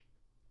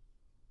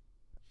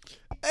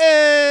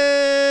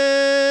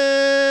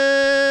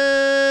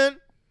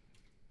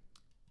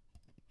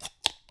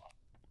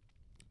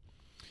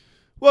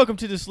Welcome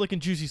to the Slick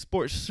and Juicy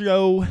Sports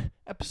Show,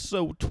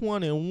 episode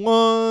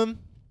 21.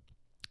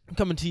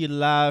 Coming to you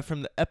live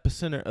from the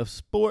epicenter of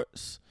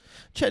sports,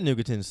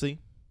 Chattanooga, Tennessee.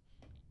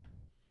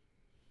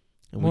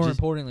 And More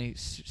importantly,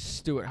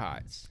 Stuart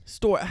Heights.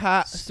 Stuart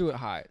Heights. Stuart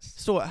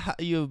Heights.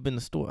 You ever been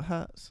to Stuart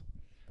Heights?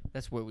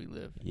 That's where we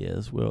live. Yeah,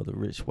 that's where all the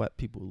rich white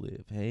people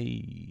live.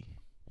 Hey.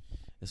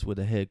 That's where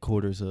the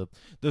headquarters of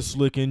the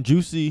Slick and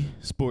Juicy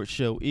Sports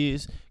Show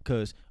is.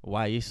 Because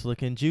why is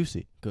Slick and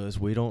Juicy? Because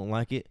we don't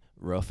like it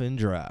rough and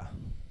dry.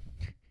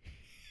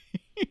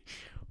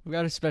 We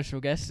got a special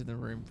guest in the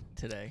room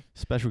today.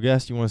 Special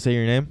guest, you want to say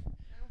your name?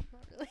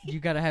 You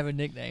got to have a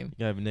nickname. You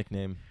gotta have a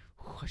nickname.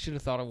 I should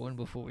have thought of one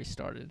before we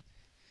started.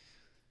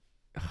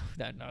 Oh,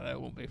 no,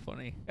 that won't be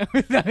funny. I'm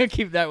going to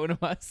keep that one to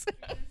myself.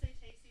 Are you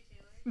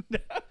going to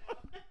say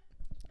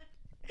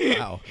Tasty Taylor?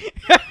 Wow.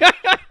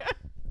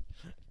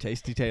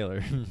 Tasty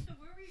Taylor. So where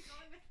were you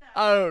going with that?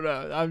 I don't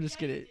know. I'm just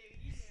kidding.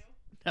 You knew.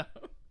 No.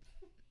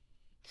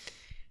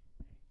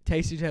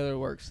 Tasty Taylor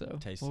works, though.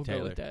 Tasty we'll Taylor.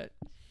 go with that.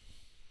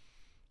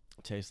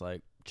 Tastes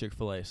like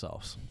Chick-fil-A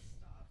sauce.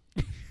 Stop.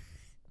 Right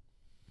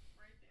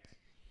there.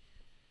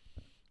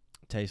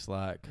 Tastes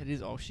like That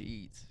is all she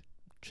eats.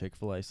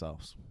 Chick-fil-A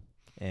sauce.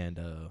 And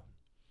Can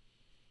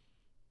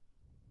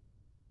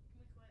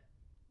we quit?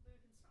 We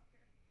can stop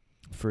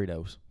here.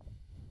 Fritos.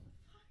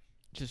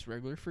 Just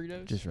regular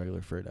Fritos? Just regular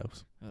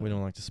Fritos. We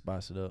don't like to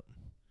spice it up.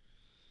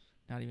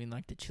 Not even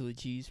like the chili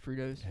cheese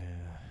Fritos?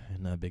 Yeah,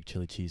 I'm not a big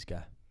chili cheese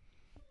guy.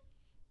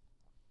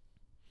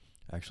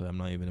 Actually, I'm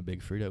not even a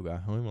big Frito guy.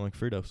 I don't even like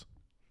Fritos.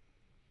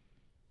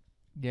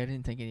 Yeah, I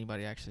didn't think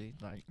anybody actually,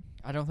 like,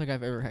 I don't think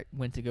I've ever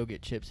went to go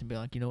get chips and be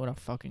like, you know what I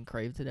fucking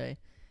crave today?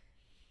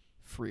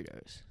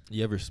 Fritos.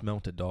 You ever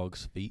smelt a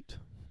dog's feet?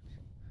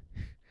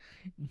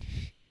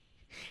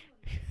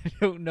 I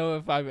don't know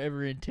if I've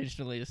ever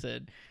intentionally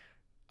said,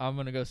 I'm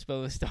going to go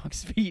smell this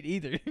dog's feet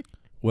either.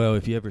 Well,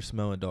 if you ever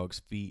smell a dog's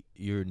feet,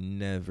 you'll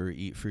never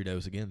eat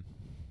Fritos again.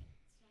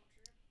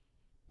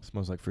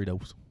 Smells like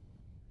Fritos.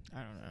 I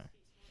don't know.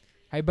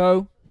 Hey,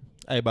 Bo.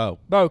 Hey, Bo.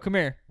 Bo, come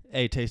here.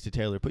 Hey, Tasty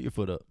Taylor, put your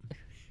foot up.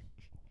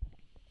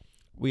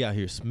 We out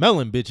here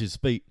smelling bitches'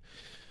 feet.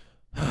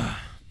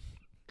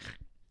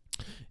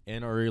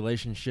 And our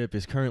relationship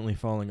is currently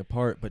falling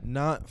apart, but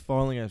not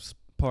falling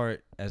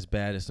apart as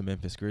bad as the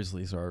Memphis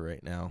Grizzlies are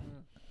right now.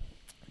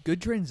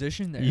 Good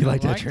transition there. You I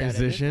like that I did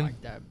transition?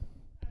 like that.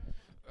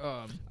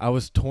 I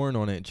was torn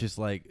on it, just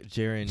like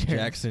Jaren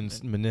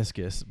Jackson's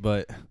meniscus,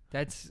 but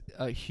That's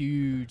a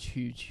huge,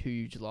 huge,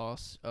 huge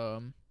loss.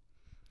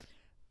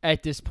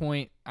 At this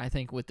point, I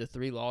think with the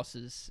 3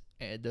 losses,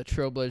 and the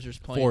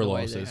Trailblazers playing 4 the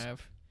way losses. they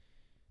have.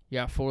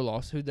 Yeah, 4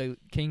 losses. Who they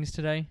Kings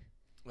today?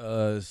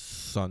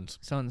 Suns,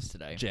 Suns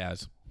today.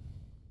 Jazz.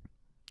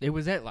 It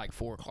was at like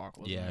 4 o'clock.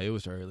 Wasn't Yeah, it? it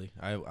was early.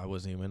 I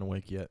wasn't even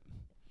awake yet.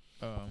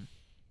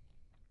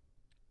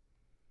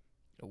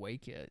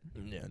 Awake yet?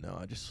 Yeah, no,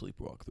 I just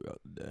sleepwalk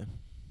throughout the day.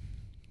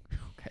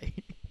 Okay.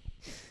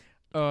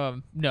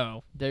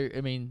 No,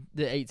 I mean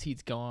the 8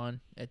 seed's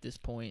gone at this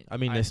point. I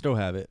mean, they still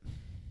have it.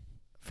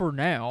 For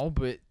now,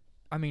 but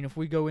I mean, if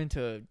we go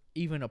into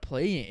even a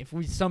play-in, if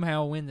we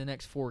somehow win the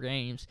next 4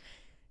 games,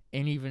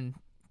 and even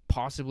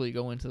possibly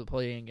go into the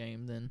play-in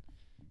game, then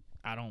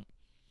I don't.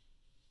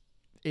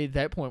 At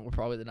that point, we're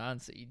probably the 9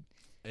 seed.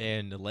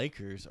 And the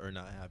Lakers are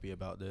not happy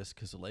about this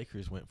because the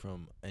Lakers went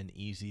from an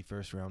easy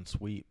first-round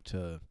sweep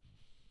to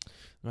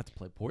have to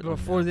play Portland.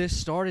 Before now. this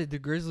started, the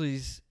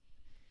Grizzlies.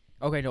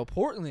 Okay, no,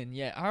 Portland.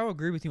 Yeah, I'll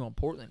agree with you on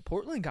Portland.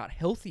 Portland got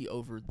healthy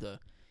over the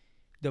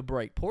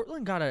break.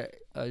 Portland got a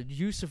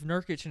Yusuf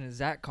Nurkic and a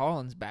Zach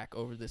Collins back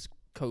over this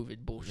COVID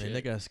bullshit. And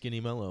they got a Skinny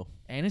Mello.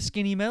 And a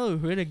Skinny Mello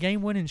who hit a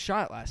game-winning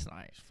shot last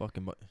night. It's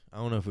fucking. I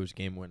don't know if it was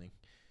game-winning.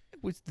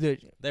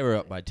 They were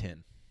up by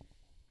 10.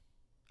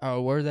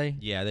 Oh, were they?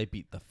 Yeah, they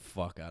beat the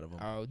fuck out of them.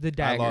 Oh, the I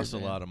daggers. lost a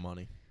man. lot of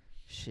money.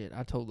 Shit,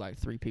 I told like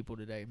 3 people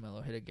today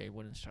Melo hit a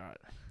game-winning shot.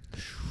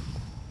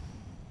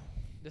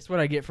 That's what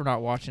I get for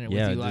not watching it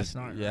with you last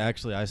night. Yeah, right?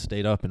 actually, I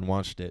stayed up and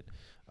watched it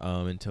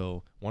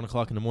until 1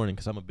 o'clock in the morning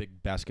because I'm a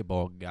big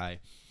basketball guy.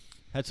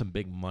 Had some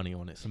big money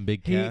on it, some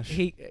big cash.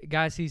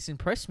 Guys, he's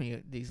impressed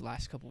me these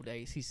last couple of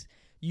days. He's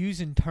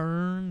using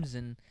terms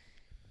and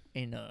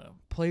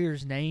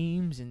players'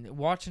 names and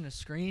watching a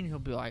screen. He'll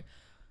be like,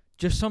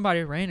 just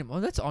somebody random. Oh,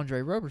 that's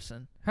Andre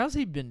Roberson. How's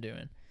he been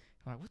doing?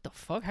 I'm like, what the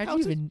fuck? How'd you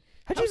even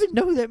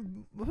know who that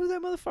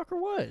motherfucker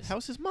was?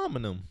 How's his mom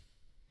and them?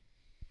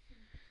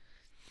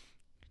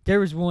 There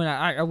was one,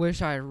 I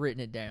wish I had written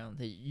it down,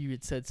 that you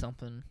had said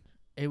something.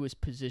 It was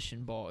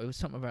position ball. It was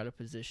something about a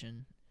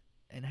position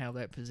and how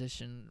that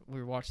position, we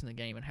were watching the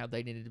game and how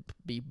they needed to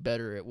be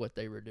better at what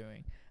they were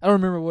doing. I don't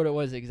remember what it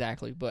was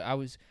exactly, but I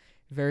was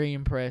very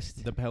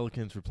impressed. The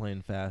Pelicans were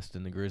playing fast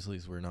and the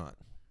Grizzlies were not.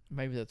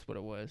 Maybe that's what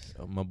it was.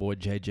 My boy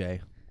JJ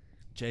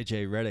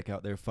Redick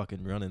out there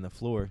fucking running the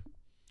floor.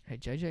 Hey,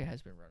 JJ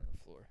has been running the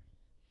floor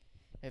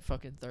at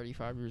fucking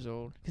 35 years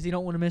old because he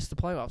don't want to miss the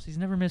playoffs. He's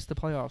never missed the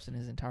playoffs in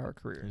his entire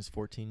career. In his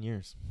 14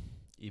 years.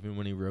 Even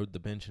when he rode the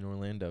bench in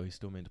Orlando, he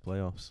still made the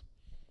playoffs.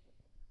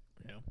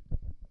 Yeah.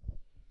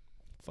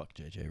 Fuck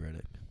JJ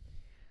Redick.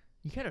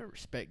 You gotta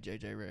respect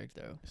JJ Redick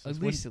though, Since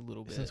at when- least a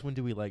little bit. Since when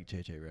do we like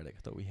JJ Redick?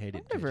 I thought we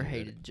hated. I've never JJ Redick.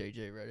 hated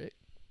JJ Redick,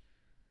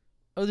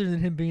 other than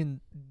him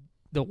being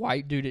the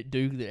white dude at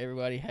Duke that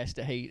everybody has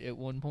to hate at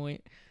one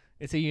point.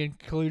 Is he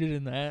included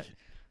in that?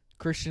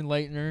 Christian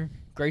Laettner,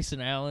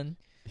 Grayson Allen.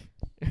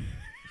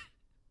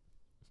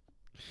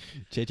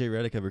 JJ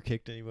Redick ever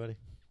kicked anybody?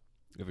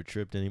 Ever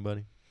tripped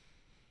anybody?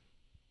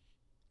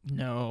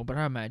 No, but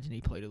I imagine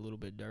he played a little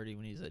bit dirty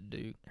when he was at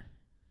Duke.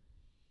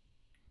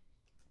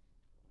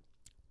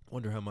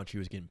 Wonder how much he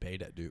was getting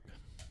paid at Duke.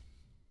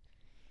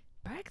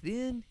 Back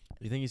then,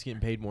 You think he's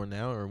getting paid more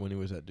now or when he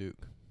was at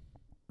Duke?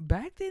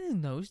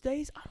 in those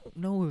days, I don't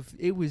know if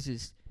it was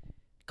as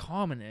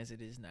common as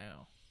it is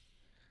now.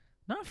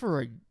 Not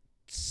for a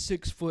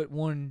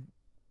 6'1"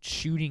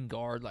 shooting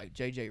guard like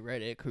JJ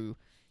Redick, who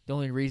the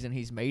only reason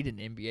he's made an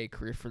NBA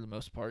career for the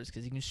most part is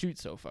because he can shoot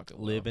so fucking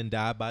well. Live and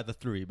die by the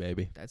three,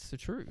 baby. That's the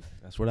truth.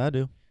 That's what I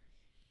do.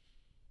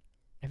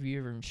 Have you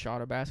ever even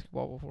shot a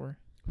basketball before?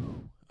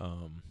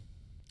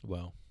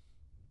 Well,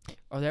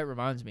 Oh, that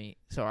reminds me.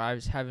 So I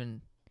was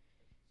having,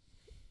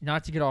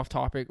 not to get off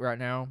topic right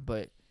now,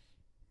 but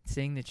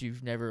seeing that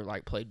you've never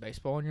like played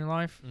baseball in your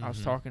life, I was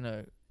Mhm. talking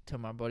to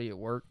my buddy at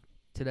work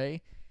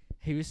today.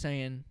 He was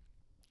saying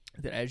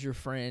that as your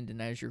friend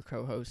and as your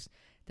co-host,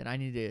 that I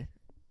need to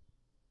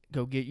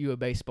go get you a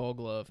baseball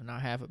glove, and I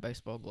have a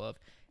baseball glove,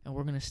 and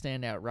we're gonna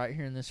stand out right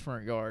here in this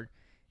front yard,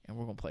 and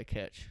we're gonna play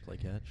catch. play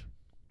catch.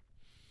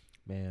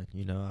 Man,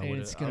 you know, I And would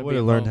it's have gonna be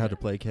a learned how moment.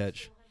 to play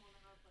catch.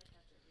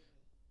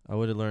 I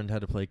would have learned how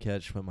to play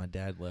catch when my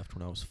dad left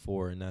when I was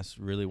 4, and that's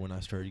really when I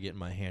started getting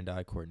my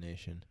hand-eye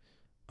coordination.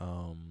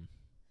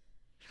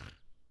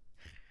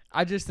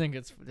 I just think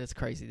it's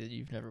crazy that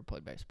you've never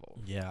played baseball.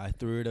 Yeah, I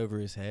threw it over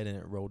his head and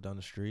it rolled down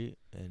the street,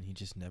 and he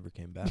just never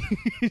came back.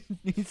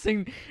 He's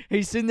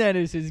seen that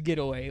as his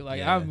getaway. Like,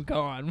 Yeah. I'm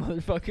gone,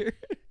 motherfucker.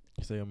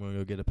 He's like, I'm gonna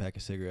go get a pack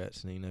of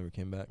cigarettes, and he never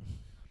came back.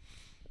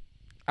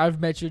 I've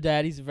met your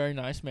dad. He's a very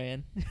nice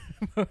man.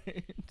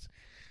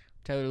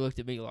 Taylor looked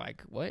at me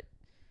like, what?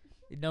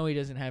 No, he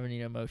doesn't have any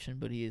emotion,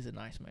 but he is a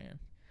nice man.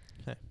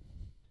 Okay.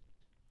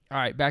 All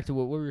right, back to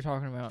what we were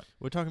talking about.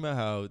 We're talking about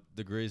how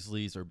the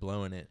Grizzlies are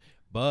blowing it,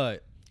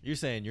 but you're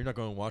saying you're not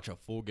going to watch a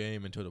full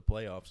game until the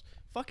playoffs.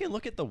 Fucking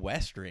look at the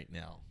West right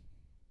now.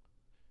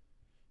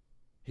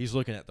 He's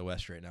looking at the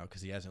West right now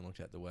because he hasn't looked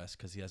at the West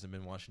because he hasn't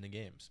been watching the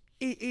games.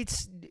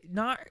 It's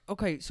not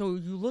okay. So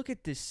you look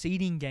at the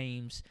seeding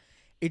games.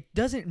 It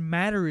doesn't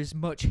matter as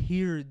much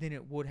here than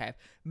it would have.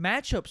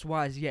 Matchups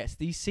wise, yes,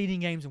 these seeding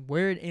games and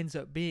where it ends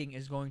up being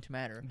is going to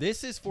matter.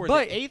 This is for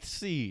But- the 8th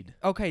seed.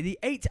 Okay, the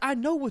 8th. I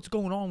know what's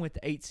going on with the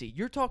 8th seed.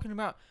 You're talking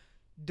about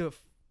the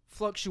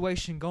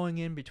fluctuation going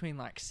in between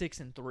like 6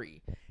 and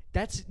 3.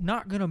 That's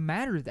not going to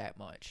matter that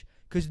much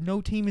because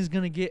no team is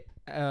going to get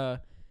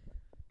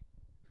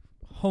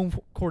home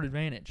court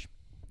advantage.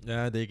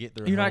 Yeah, they get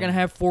their. You're not home- going to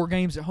have 4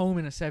 games at home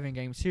in a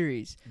 7-game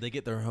series. They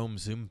get their home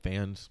Zoom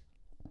fans.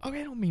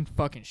 Okay, I don't mean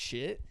fucking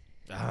shit.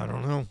 I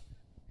don't know.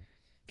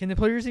 Can the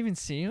players even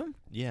see them?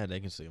 Yeah, they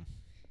can see them.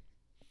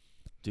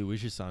 Dude, we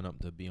should sign up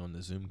to be on the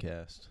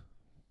Zoomcast.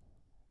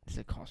 Does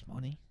it cost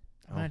money?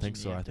 I don't Imagine think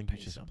so. you have I to think you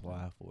pay just something.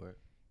 apply for it.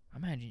 I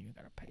imagine you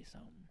got to pay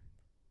something.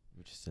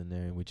 We just in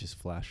there and we just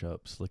flash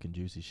up Slick and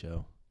Juicy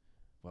show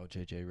while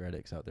JJ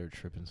Redick's out there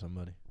tripping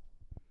somebody.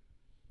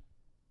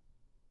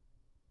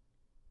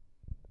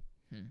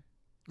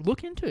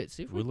 Look into it.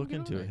 See if We'll we look can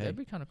get into on it, there. hey. That'd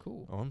be kind of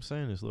cool. All I'm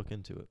saying is look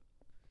into it.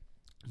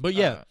 But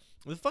yeah, Uh,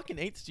 the fucking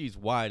 8th seed's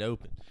wide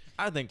open.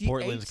 I think The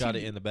Portland's 8th got it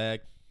seed- in the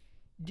bag.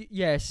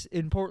 Yes,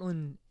 in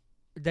Portland,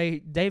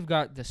 they've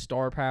got the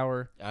star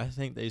power I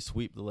think they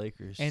sweep the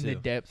Lakers and the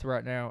too. depth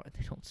right now.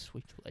 They don't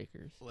sweep the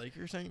Lakers.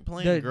 Lakers ain't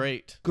playing The-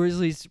 great.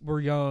 Grizzlies were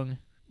young.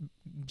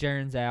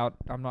 Jaren's out.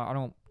 I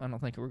don't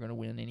think we're gonna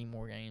win any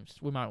more games.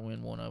 We might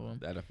win one of them.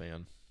 That a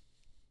fan.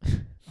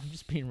 I'm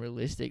just being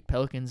realistic.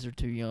 Pelicans are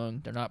too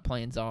young. They're not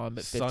playing Zon,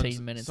 but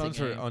 15 minutes Suns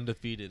a are game.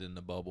 undefeated in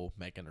the bubble,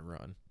 making a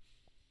run.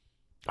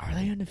 Are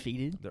they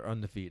undefeated? They're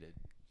undefeated.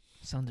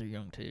 Suns are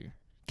young too.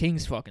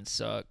 Kings fucking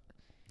suck.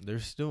 They're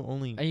still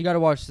only And you got to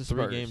watch the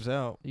 3 Spurs. games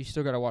out. You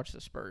still got to watch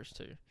the Spurs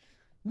too.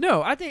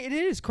 No, I think it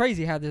is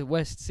crazy how the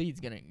West seed's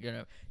gonna.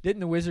 Didn't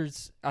the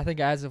Wizards? I think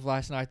as of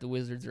last night, the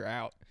Wizards are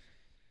out.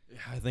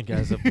 I think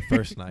as of the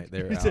first night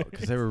they were out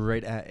because they were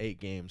right at 8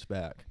 games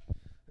back.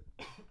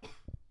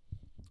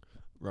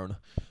 Rona.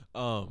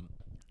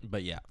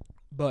 But yeah.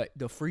 But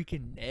the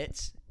freaking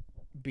Nets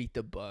beat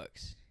the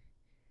Bucks.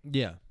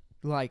 Yeah.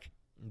 Like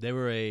They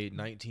were a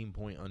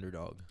 19-point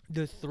underdog.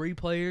 the 3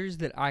 players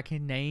that I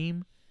can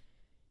name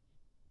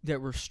that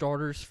were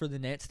starters for the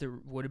Nets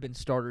that would have been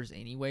starters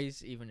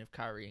anyways, even if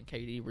Kyrie and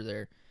KD were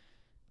there.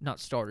 Not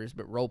starters,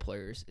 but role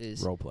players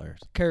is Role players.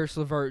 Karis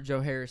LeVert,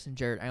 Joe Harris, and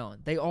Jarrett Allen.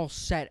 They all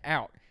sat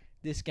out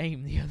this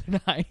game the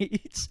other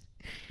night.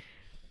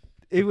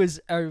 It was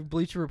a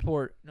Bleacher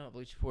Report.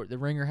 The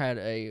Ringer had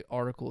a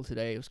article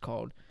today. It was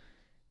called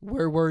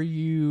 "Where Were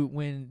You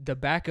When the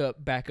Backup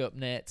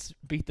Nets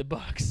Beat the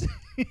Bucks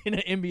in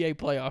an NBA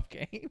playoff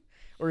game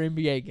or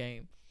NBA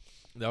game?"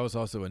 That was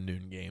also a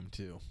noon game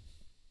too.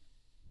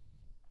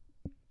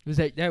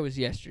 That was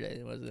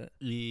yesterday, wasn't it?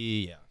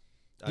 Yeah.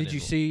 Did you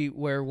see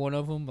where one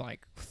of them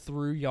like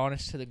threw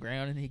Giannis to the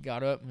ground and he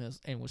got up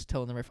and was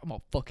telling the ref, "I'm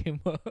gonna fuck him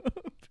up."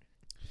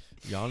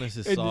 Giannis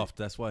is And soft.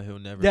 That's why he'll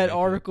never. That make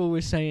article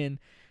was saying,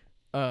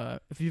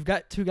 if you've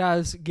got two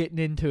guys getting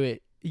into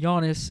it,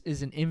 Giannis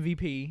is an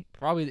MVP,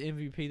 probably the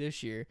MVP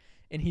this year,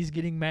 and he's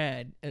getting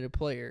mad at a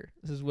player.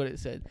 This is what it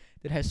said,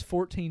 that has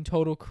 14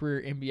 total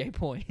career NBA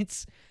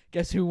points.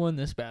 Guess who won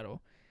this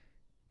battle?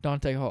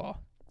 Dante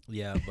Hall.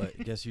 Yeah, but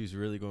guess who's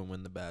really going to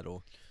win the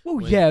battle? Well,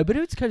 When- yeah, but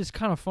it's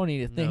kind of funny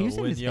to think. No, He's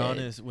in when his head.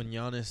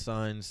 Giannis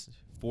signs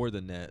for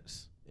the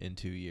Nets in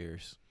 2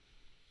 years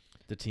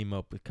to team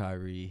up with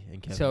Kyrie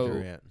and Kevin So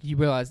Durant. you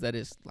realize that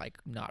is like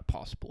not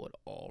possible at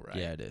all, right?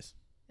 Yeah, it is.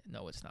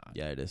 No, it's not.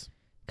 Yeah, it is.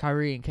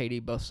 Kyrie and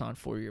KD both signed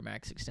 4-year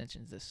max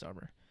extensions this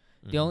summer.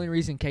 The Mhm. only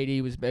reason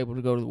KD was able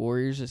to go to the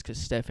Warriors is because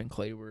Steph and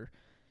Clay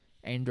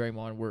and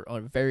Draymond were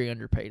very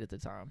underpaid at the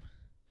time.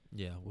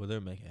 Yeah, well,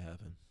 they'll make it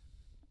happen.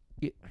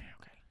 Yeah,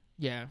 okay.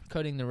 Yeah,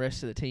 cutting the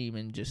rest of the team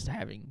and just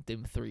having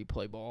them three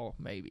play ball,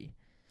 maybe.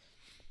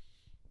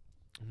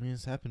 I mean,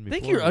 it's happened I before.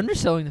 think you're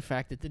underselling the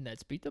fact that the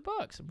Nets beat the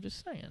Bucks. I'm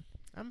just saying.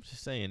 I'm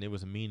just saying it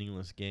was a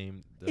meaningless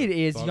game. It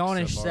is. Bucks Giannis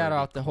have sat already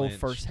out the whole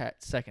clinched.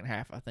 second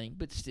half, I think.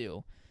 But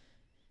still,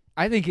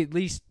 I think at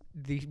least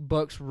the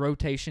Bucks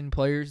rotation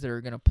players that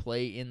are going to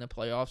play in the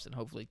playoffs and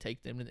hopefully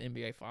take them to the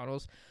NBA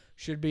Finals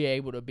should be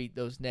able to beat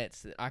those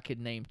Nets. That I could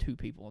name two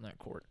people on that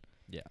court.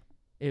 Yeah.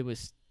 It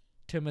was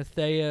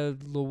Timothea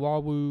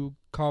Luwawu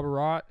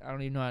Cabarrot. I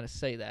don't even know how to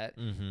say that.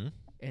 Mm-hmm.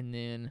 And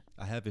then,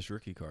 I have his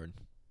rookie card.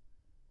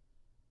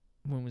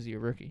 when was he a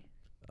rookie?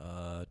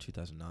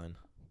 2009.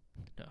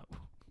 No,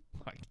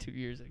 like 2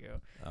 years ago.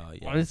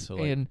 Yeah. So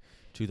like and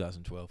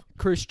 2012.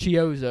 Chris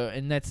Chiozza,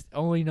 and that's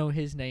only know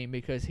his name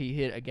because he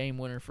hit a game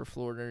winner for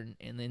Florida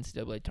in the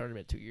NCAA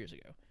tournament 2 years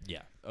ago.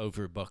 Yeah.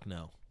 Over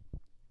Bucknell.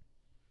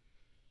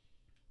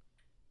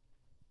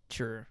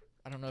 Sure.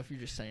 I don't know if you're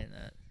just saying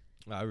that.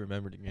 I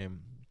remember the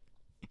game.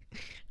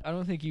 I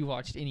don't think you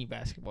watched any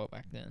basketball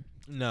back then.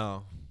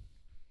 No.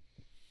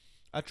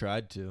 I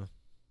tried to.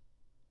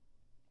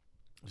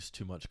 There's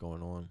too much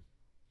going on.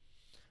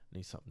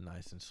 Need something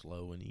nice and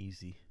slow and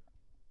easy.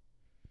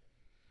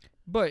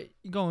 But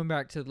going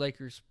back to the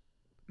Lakers,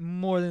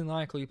 more than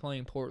likely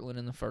playing Portland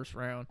in the first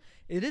round.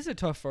 It is a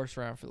tough first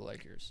round for the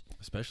Lakers.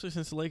 Especially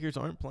since the Lakers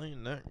aren't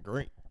playing that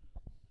great.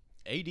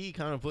 AD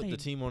kind of put the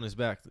team on his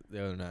back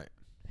the other night.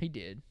 He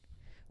did.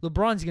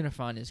 LeBron's going to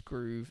find his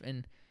groove,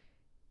 and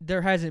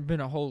there hasn't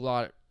been a whole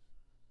lot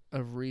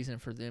of reason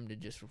for them to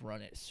just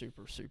run it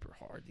super, super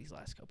hard these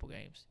last couple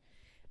games.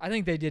 I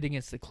think they did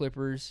against the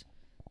Clippers,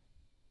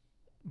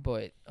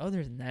 but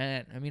other than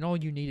that, I mean, all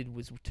you needed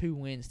was 2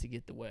 wins to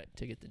get the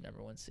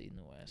number 1 seed in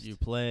the West. You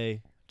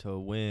play to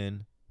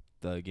win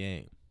the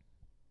game.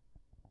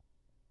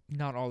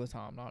 Not all the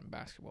time, not in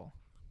basketball.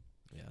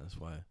 Yeah, that's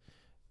why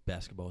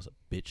basketball is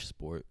a bitch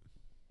sport.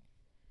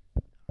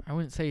 I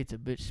wouldn't say it's a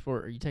bitch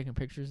sport. Are you taking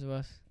pictures of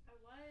us?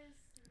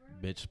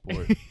 Bitch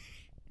sport.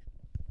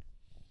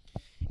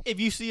 If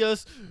you see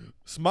us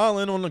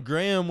smiling on the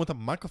gram with a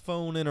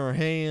microphone in our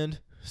hand,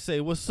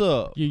 say what's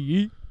up.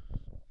 Yeah.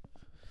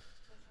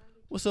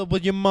 What's up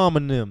with your mom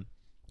and them?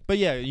 But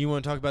yeah, you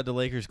want to talk about the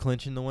Lakers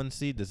clinching the 1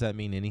 seed? Does that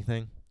mean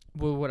anything?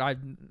 Well, what I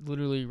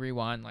literally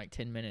rewind like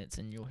 10 minutes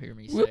and you'll hear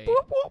me say,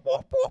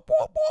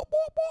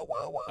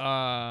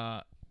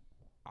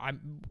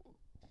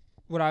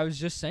 what I was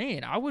just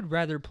saying, I would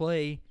rather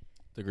play,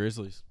 The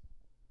Grizzlies.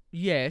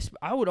 yes,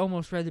 I would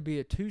almost rather be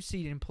a 2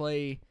 seed and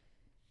play,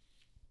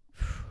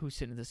 who's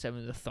sitting at the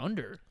 7, the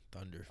Thunder.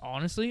 Thunder.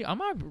 Honestly, I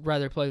might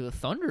rather play the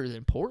Thunder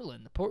than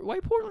Portland. The way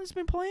Portland's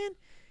been playing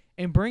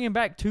and bringing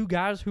back 2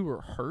 guys who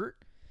were hurt,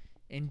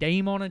 and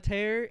Dame on a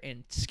tear,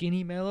 and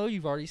Skinny Mello,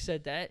 you've already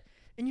said that,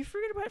 and you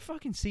forget about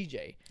fucking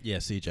CJ. Yeah,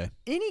 CJ.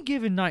 Any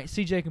given night,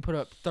 CJ can put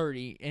up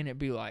 30, and it'd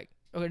be like,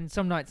 okay, and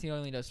some nights he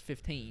only does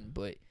 15,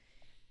 but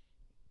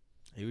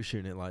He was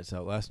shooting it lights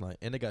out last night,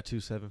 and they got 2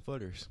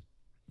 7-footers.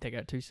 they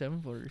got 2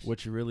 7-footers.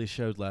 Which really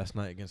showed last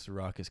night against the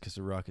Rockets because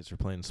the Rockets are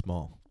playing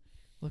small.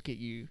 Look at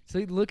you.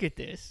 See, look at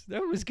this.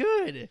 That was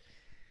good.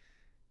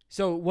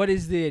 So what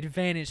is the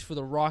advantage for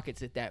the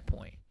Rockets at that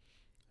point?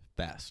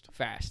 Fast.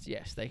 Fast,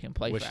 yes. They can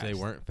play Which fast. they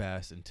weren't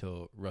fast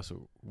until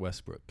Russell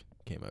Westbrook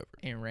came over.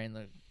 And ran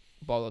the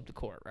ball up the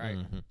court, right?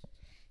 Mm-hmm.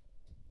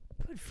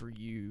 Good for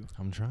you.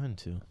 I'm trying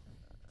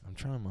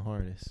my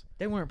hardest.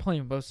 They weren't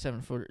playing both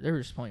 7-footers. They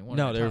were just playing one.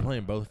 No, at a they were time.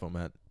 playing both of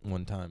them at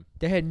one time.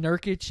 They had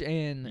Nurkic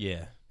and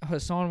Yeah.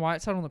 Hassan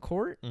Whiteside on the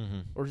court, Mm-hmm.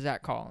 or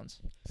Zach Collins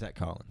Zach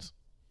Collins.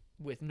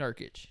 with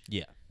Nurkic.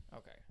 Yeah.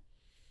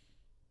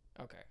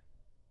 Okay.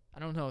 I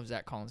don't know if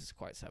Zach Collins is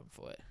quite 7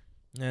 foot.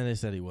 Yeah, they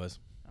said he was.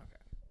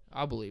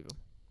 I'll believe him.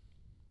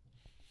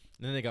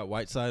 And then they got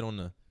Whiteside on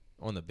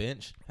the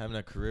bench, having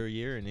a career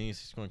year, and he's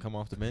just going to come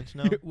off the bench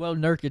now. Well,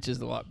 Nurkic is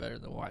a lot better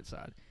than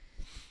Whiteside.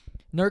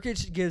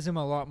 Nurkic gives him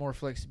a lot more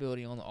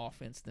flexibility on the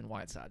offense than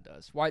Whiteside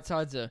does.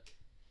 Whiteside's a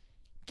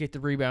get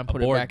the rebound, A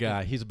put it board back.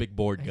 guy. He's a big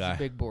board He's guy. a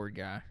big board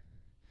guy.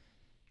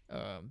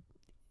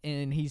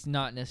 and he's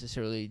not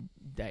necessarily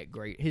that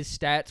great. His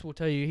stats will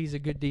tell you he's a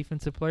good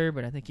defensive player,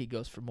 but I think he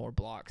goes for more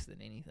blocks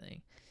than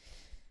anything.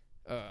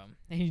 And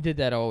he did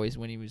that always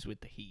when he was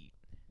with the Heat.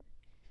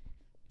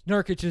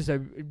 Nurkic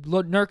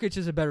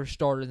is a better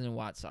starter than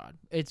Whiteside.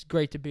 It's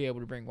great to be able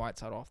to bring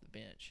Whiteside off the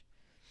bench.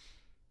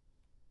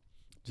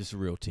 Just a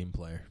real team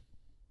player.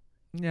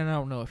 And I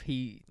don't know if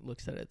he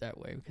looks at it that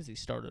way because he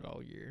started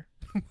all year.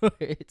 But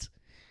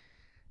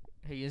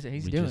he's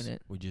doing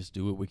it. We just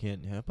do what we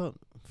can. How about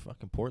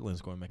fucking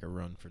Portland's going to make a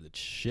run for the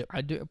ship?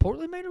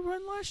 Portland made a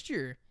run last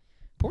year.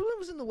 Portland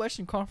was in the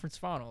Western Conference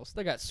Finals.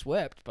 They got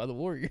swept by the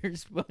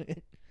Warriors, but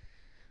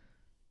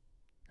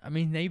I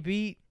mean they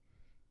beat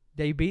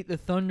the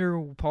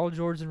Thunder, Paul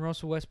George and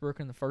Russell Westbrook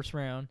in the first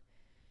round,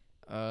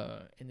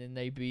 and then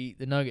they beat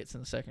the Nuggets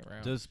in the second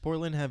round. Does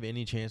Portland have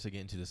any chance of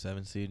getting to the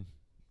 7th seed?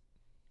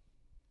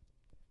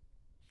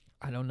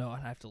 I don't know.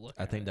 I'd have to look.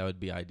 I think that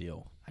would be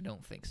ideal. I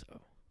don't think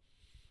so.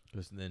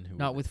 Because then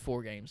Not with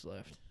 4 games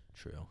left.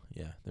 True.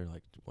 Yeah, they're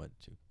like what?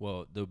 2?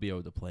 Well, they'll be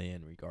able to play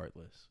in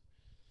regardless.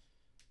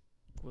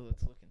 Well,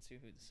 let's look and see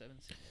who the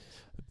 7th seed is.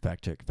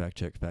 Fact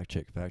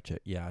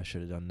check. Yeah, I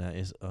should have done that.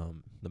 Is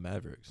the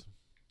Mavericks.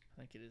 I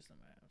think it is the Mavs.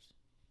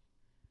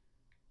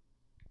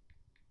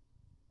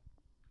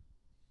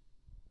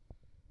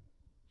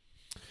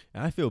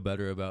 And I feel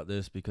better about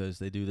this because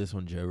they do this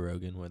on Joe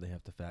Rogan where they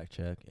have to fact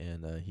check,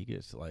 and he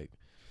gets like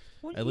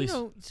Well, at least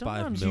 5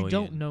 sometimes million. you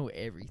don't know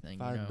everything.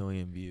 5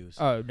 million views.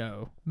 Oh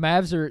no,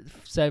 Mavs are at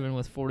 7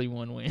 with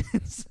 41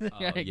 wins.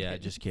 Yeah,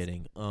 just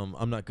kidding.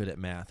 I'm not good at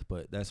math,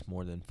 but that's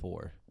more than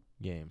 4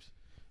 games.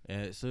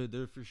 And so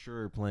they're for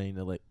sure playing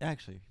the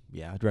Actually,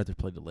 yeah, I'd rather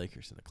play the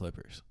Lakers than the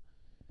Clippers.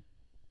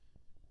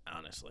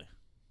 Honestly.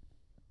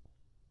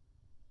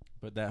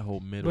 But that whole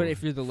middle. But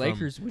if you're the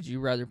Lakers, would you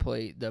rather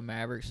play the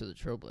Mavericks or the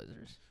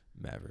Trailblazers?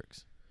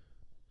 Mavericks.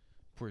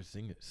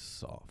 Porzingis is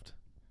soft.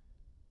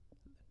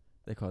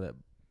 They call that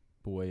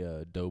boy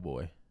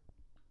Doughboy.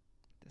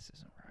 This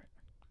isn't right.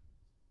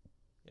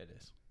 Yeah, it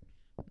is.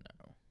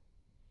 No.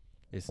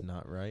 It's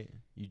not right?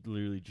 You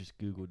literally just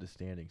Googled the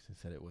standings and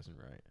said it wasn't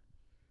right.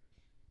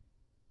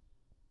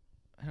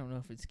 I don't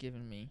know if it's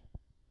giving me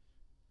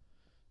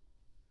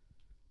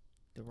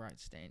the right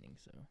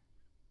standings, though.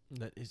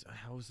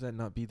 How does that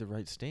not be the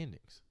right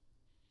standings?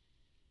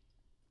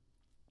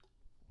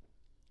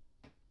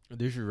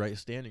 There's your right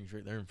standings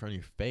right there in front of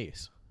your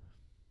face.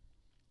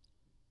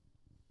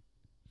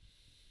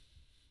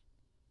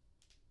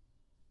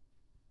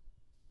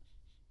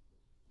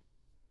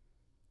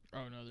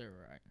 Oh, no, they're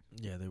right.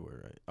 Yeah, they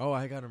were right. Oh,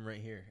 I got them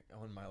right here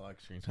on my lock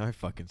screen. I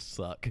fucking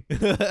suck.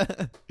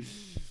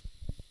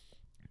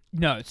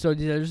 No, so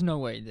there's no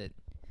way that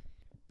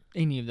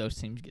any of those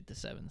teams get the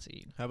 7th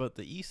seed. How about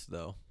the East,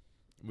 though?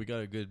 We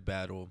got a good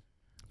battle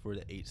for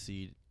the 8th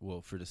seed.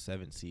 Well, for the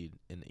 7th seed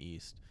in the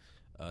East.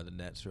 The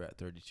Nets are at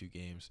 32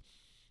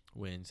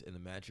 wins, and the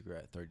Magic are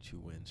at 32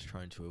 wins,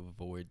 trying to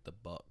avoid the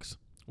Bucks.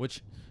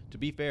 Which, to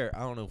be fair, I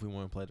don't know if we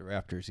want to play the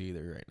Raptors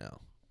either right now.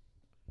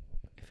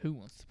 Who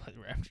wants to play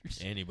the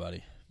Raptors?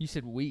 Anybody. You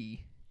said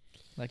we.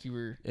 Like you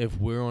were. If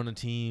we're on a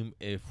team,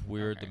 if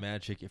we're Okay. the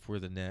Magic, if we're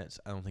the Nets,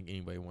 I don't think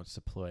anybody wants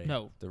to play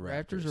the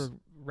Raptors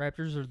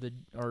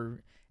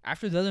are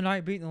after the other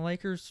night beating the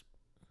Lakers,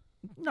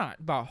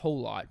 not by a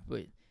whole lot,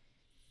 but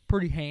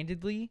pretty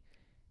handedly.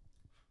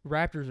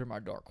 Raptors are my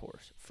dark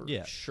horse for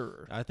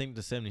sure. I think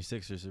the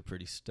 76ers are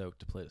pretty stoked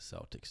to play the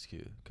Celtics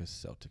too, because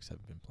Celtics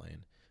haven't been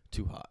playing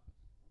too hot.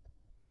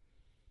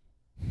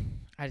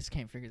 I just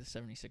can't figure the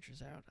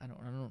 76ers out. I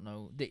don't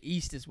know. The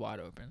East is wide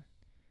open.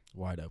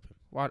 Wide open.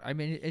 I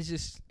mean, it's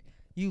just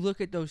you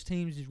look at those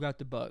teams. You've got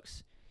the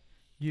Bucks.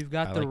 You've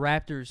got the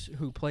Raptors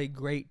who play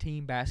great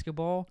team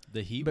basketball.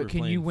 The Heat but were can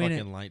playing you win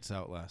fucking lights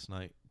out last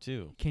night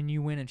too. Can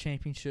you win a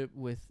championship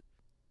with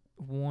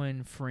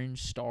one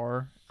fringe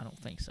star? I don't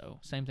think so.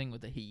 Same thing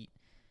with the Heat.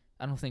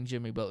 I don't think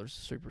Jimmy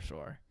Butler's a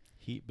superstar.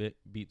 Heat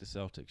beat the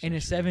Celtics. In a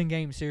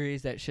 7-game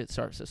series, that shit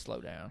starts to slow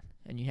down,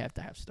 and you have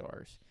to have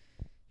stars.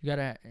 You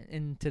gotta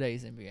in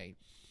today's NBA.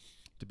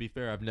 To be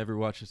fair, I've never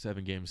watched a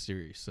 7-game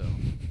series, so.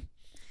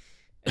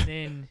 And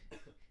then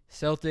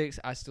Celtics,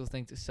 I still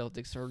think the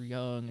Celtics are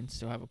young and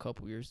still have a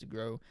couple years to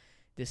grow.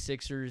 The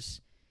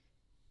Sixers,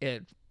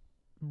 it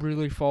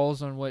really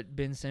falls on what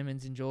Ben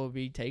Simmons and Joel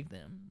Embiid take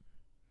them.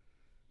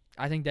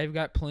 I think they've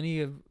got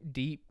plenty of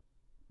deep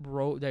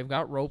role. They've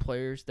got role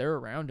players. They're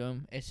around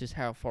them. It's just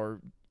how far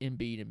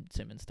Embiid and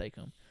Simmons take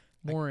them.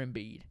 More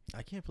Embiid.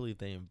 I can't believe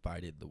they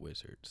invited the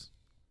Wizards.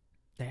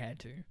 They had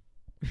to.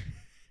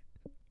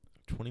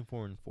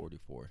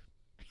 24-44.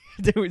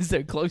 They was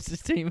the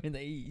closest team in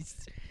the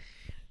East.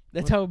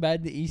 That's how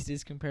bad the East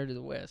is compared to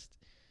the West.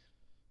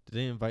 Did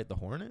they invite the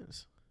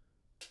Hornets?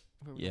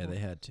 Yeah, they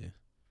had to.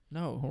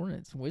 No,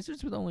 Hornets.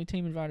 Wizards were the only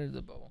team invited to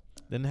the bubble.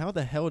 Then how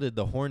the hell did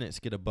the Hornets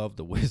get above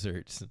the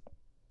Wizards?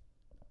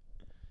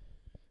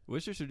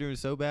 Wizards are doing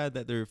so bad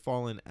that they're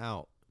falling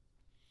out.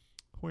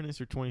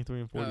 Hornets are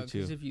 23-42.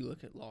 Because if you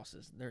look at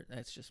losses,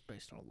 that's just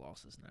based on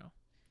losses now.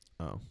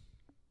 Oh.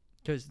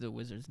 Because the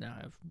Wizards now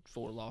have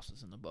 4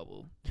 losses in the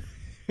bubble.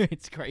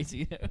 It's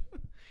crazy, though.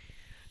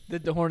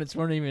 that the Hornets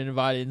weren't even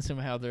invited, and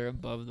somehow they're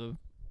above the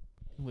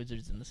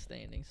Wizards in the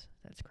standings.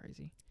 That's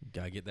crazy.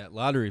 Gotta get that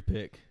lottery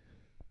pick.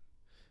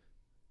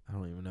 I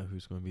don't even know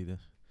who's going to be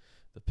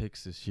the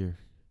picks this year.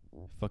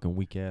 Fucking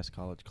weak ass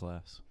college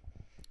class.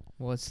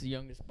 Well, it's the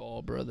youngest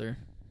ball brother,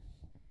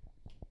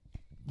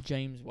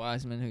 James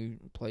Wiseman,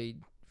 who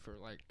played for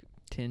like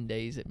 10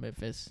 days at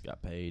Memphis.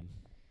 Got paid.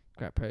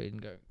 Got paid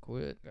and got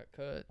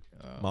cut.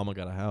 Mama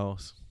got a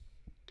house.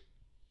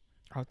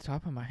 Off the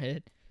top of my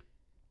head,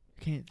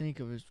 I can't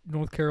think of his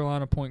North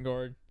Carolina point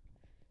guard.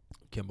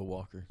 Kemba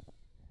Walker.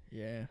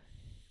 Yeah.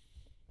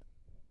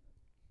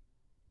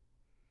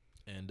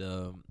 And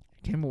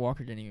Kemba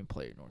Walker didn't even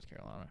play at North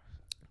Carolina.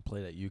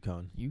 played at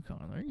UConn.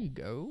 UConn, there you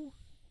go.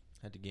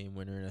 Had the game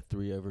winner in a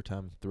 3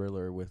 overtime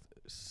thriller with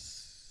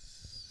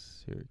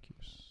Syracuse.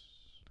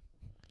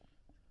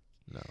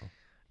 No.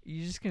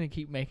 You're just going to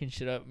keep making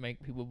shit up and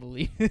make people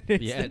believe that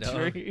it's Yeah, the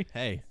no. truth.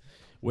 Hey,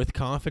 with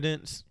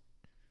confidence,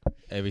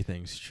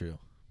 everything's true.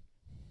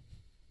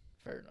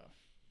 Fair enough.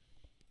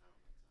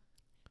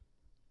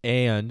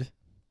 And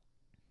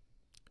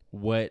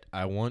what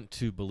I want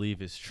to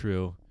believe is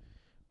true,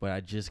 but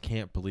I just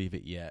can't believe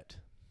it yet.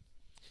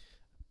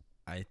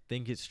 I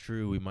think it's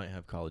true we might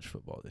have college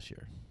football this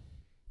year.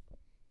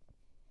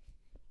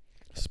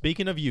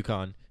 Speaking of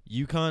UConn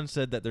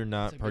said that they're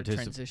not That's a good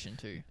participating. transition,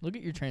 too. Look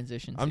at your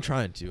transitions. I'm here.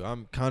 trying to.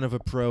 I'm kind of a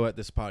pro at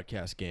this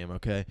podcast game,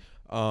 okay?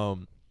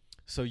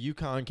 So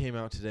UConn came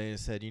out today and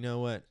said, you know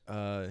what?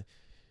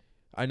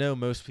 I know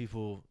most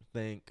people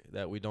think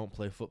that we don't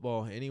play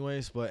football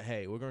anyways, but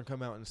hey, we're going to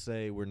come out and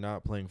say we're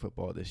not playing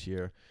football this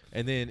year.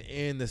 And then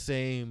in the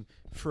same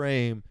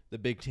frame, the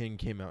Big Ten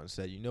came out and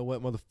said, you know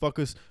what,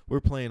 motherfuckers?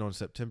 We're playing on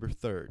September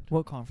 3rd.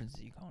 What conference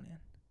is UConn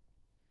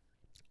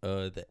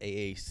in? The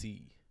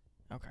AAC.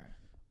 Okay.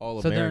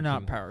 All So American, they're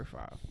not Power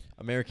 5.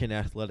 American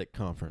Athletic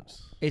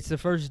Conference. It's the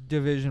first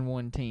Division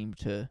I team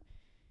to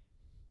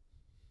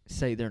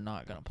say they're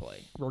not going to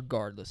play,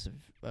 regardless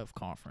of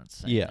conference.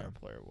 Saying Yeah. they're a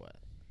player or what.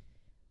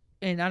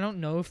 And I don't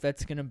know if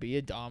that's going to be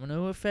a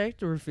domino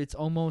effect or if it's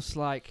almost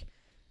like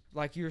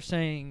you're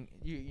saying,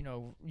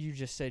 you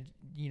just said,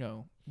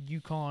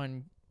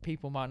 UConn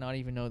people might not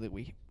even know that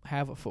we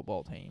have a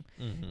football team.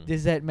 Mm-hmm.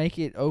 Does that make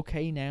it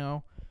okay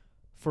now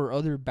for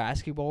other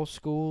basketball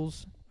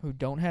schools who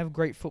don't have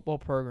great football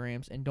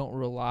programs and don't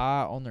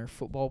rely on their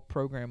football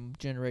program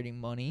generating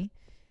money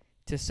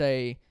to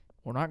say,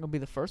 we're not going to be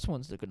the first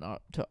ones that could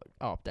not to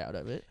opt out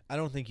of it? I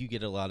don't think you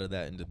get a lot of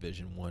that in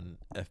Division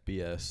I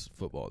FBS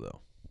football,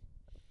 though.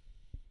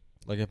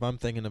 Like, if I'm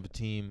thinking of a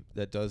team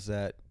that does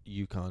that,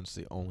 UConn's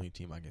the only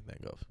team I can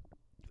think of.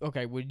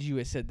 Okay, would you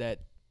have said that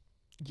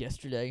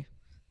yesterday?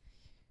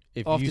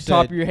 If Off you the said,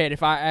 top of your head,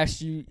 if I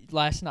asked you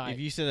last night. if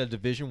you said a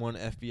Division I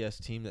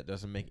FBS team that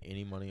doesn't make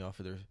any money off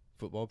of their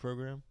football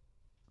program,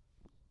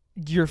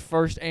 your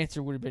first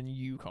answer would have been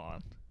UConn.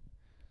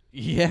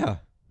 yeah.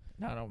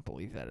 No, I don't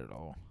believe that at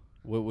all.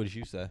 What did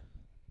you say?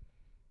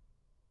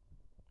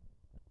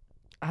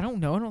 I don't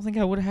know. I don't think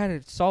I would have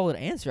had a solid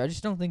answer. I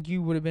just don't think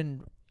you would have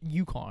been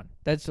UConn.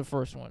 That's the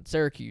first one.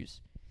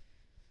 Syracuse.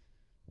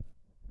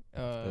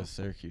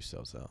 Syracuse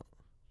sells out.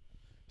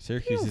 You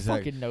Syracuse don't is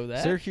fucking know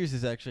that. Syracuse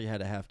has actually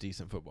had a half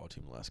decent football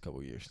team the last couple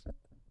of years.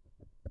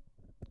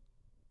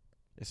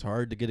 It's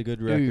hard to get a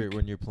good record Duke.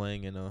 when you're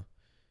playing in a.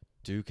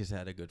 Duke has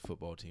had a good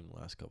football team the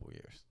last couple of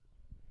years.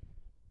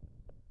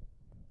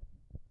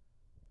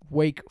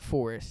 Wake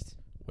Forest.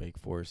 Wake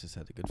Forest has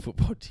had a good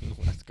football team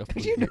the last couple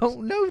of You years.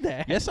 don't know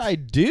that. Yes, I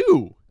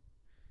do.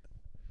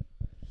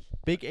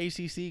 Big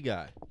ACC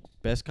guy.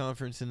 Best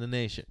conference in the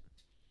nation.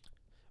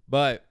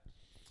 But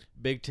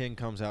Big Ten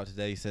comes out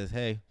today. He says,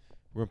 hey,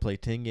 we're going to play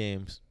 10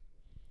 games.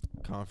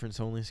 Conference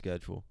only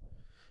schedule.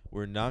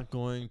 We're not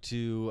going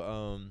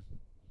to,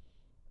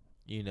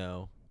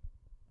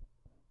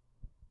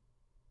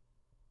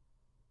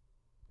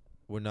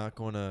 we're not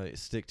going to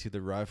stick to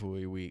the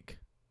rivalry week.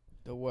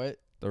 The what?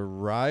 The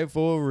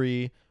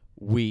rivalry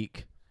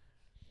week.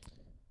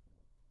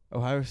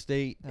 Ohio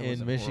State That and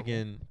wasn't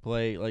Michigan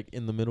play like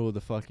in the middle of the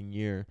fucking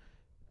year,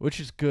 which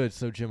is good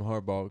so Jim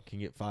Harbaugh can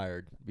get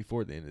fired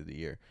before the end of the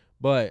year.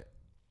 But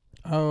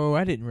Oh,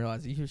 I didn't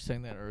realize you were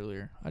saying that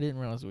earlier. I didn't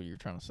realize what you were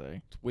trying to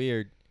say. it's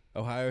weird.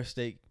 Ohio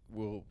State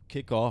will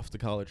kick off the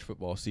college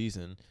football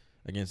season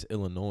against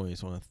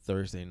Illinois on a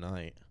Thursday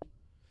night.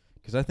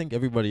 Because I think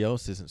everybody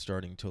else isn't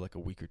starting until like a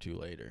week or two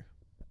later.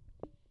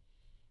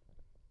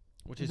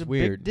 Which is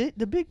weird.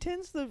 The Big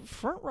Ten's the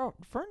front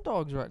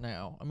dogs right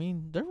now. I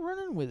mean, they're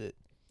running with it.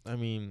 I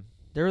mean,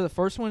 They're the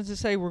first ones to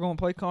say we're going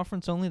to play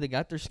conference only. They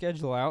got their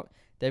schedule out.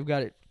 They've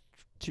got it,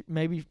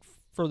 maybe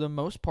for the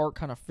most part,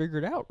 kind of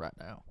figured out right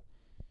now.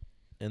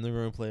 and they're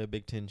going to play a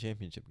Big Ten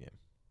championship game.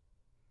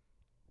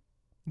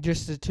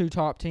 Just the two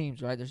top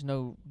teams, right? There's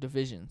no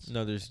divisions.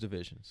 No, there's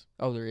divisions.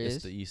 Oh, there It's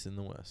is? the East and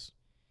the West.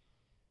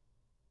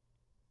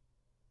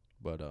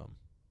 But,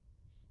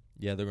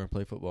 yeah, they're going to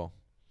play football.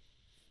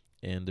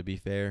 And to be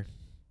fair,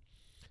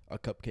 a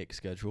cupcake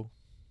schedule.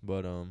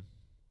 But, I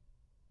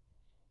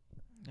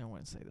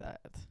wouldn't say that.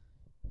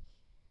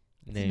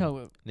 name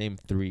No, name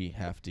 3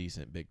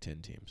 half-decent Big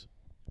Ten teams.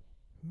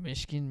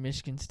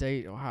 Michigan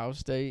State, Ohio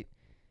State,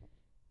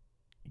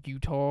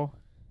 Utah,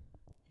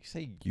 You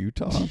say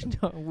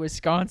Utah?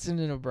 Wisconsin,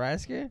 and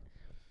Nebraska.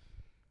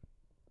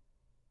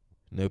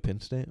 No Penn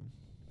State?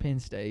 Penn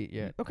State,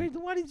 yeah. Okay,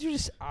 then why did you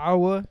just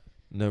Iowa?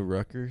 No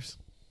Rutgers?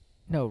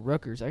 No,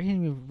 Rutgers. I can't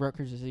even.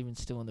 Rutgers is even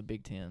still in the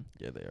Big Ten.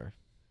 Yeah, they are.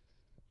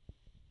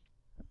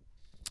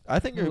 I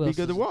think it Who would be else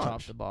good to is Top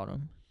watch. to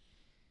bottom.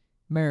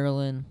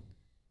 Maryland,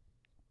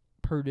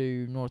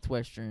 Purdue,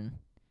 Northwestern,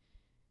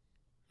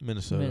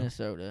 Minnesota.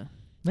 Minnesota.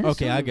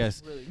 Okay, I was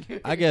guess- really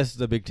good. I guess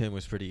the Big Ten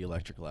was pretty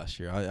electric last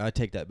year. I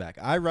take that back.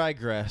 I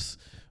regress.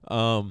 Hit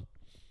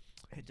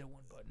the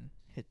one button.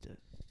 Hit the.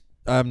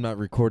 I'm not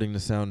recording the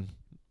sound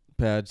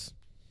pads.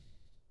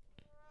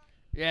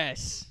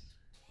 Yes.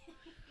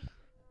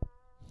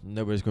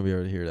 Nobody's going to be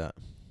able to hear that.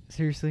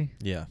 Seriously?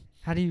 Yeah.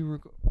 How do you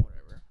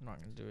whatever. I'm not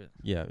going to do it.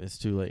 Yeah, it's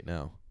too late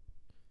now.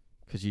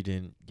 Because you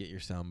didn't get your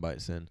sound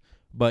bites in.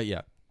 But,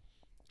 yeah.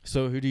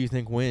 So, who do you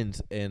think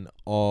wins an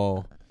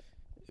all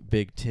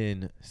Big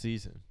Ten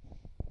season?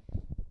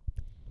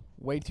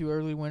 Way too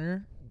early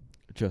winner.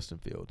 Justin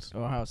Fields.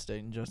 Ohio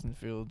State and Justin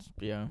Fields.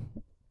 Yeah.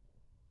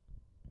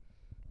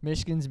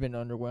 Michigan's been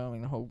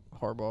underwhelming the whole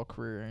Harbaugh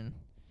career, and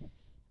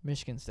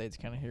Michigan State's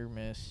kind of hit or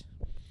miss.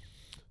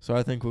 So,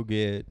 I think we'll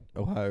get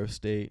Ohio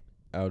State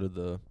out of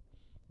the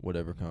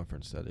whatever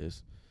conference that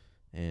is.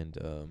 And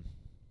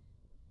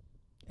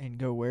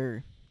go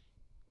where?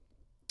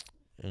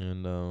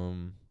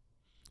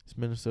 is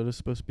Minnesota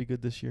supposed to be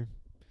good this year?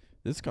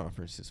 This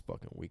conference is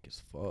fucking weak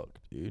as fuck,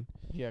 dude.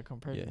 Yeah,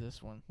 compared Yeah. to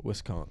this one.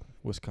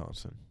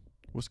 Wisconsin,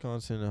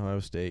 and Ohio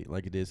State,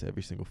 like it is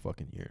every single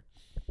fucking year.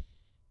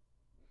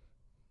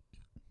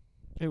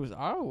 It was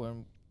Iowa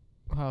and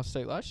Ohio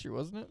State last year,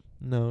 wasn't it?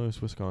 No, it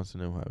was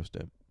Wisconsin and Ohio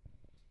State.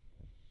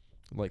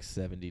 Like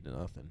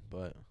 70-0,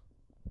 but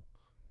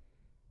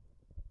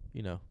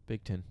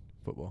Big Ten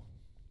football.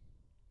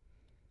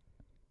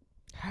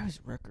 How is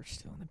Rutgers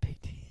still in the Big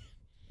Ten?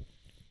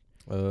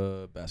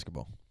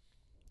 Basketball.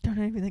 They're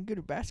not even that good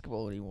at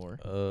basketball anymore.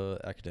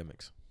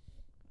 Academics.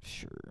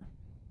 Sure.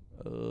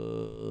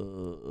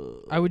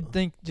 I would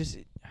think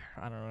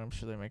I don't know. I'm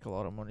sure they make a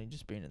lot of money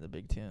just being in the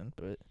Big Ten,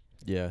 but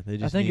Yeah, they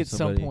just. I think need at some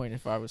somebody- point,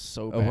 if I was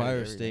so bad at Ohio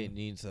everything- State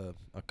needs a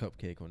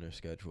cupcake on their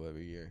schedule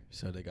every year,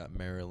 so they got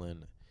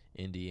Maryland,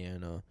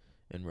 Indiana,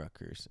 and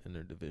Rutgers in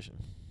their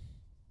division.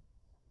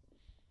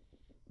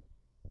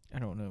 I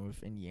don't know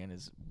if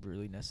Indiana's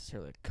really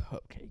necessarily a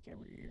cupcake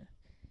every year.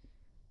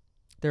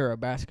 They're a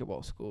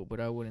basketball school, but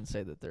I wouldn't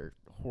say that they're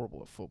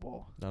horrible at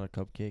football. Not a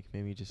cupcake,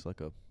 maybe just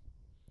like a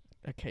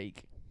A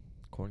cake.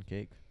 corn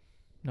cake,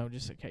 No,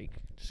 just a cake.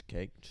 just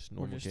cake, just Or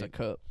normal just a cake.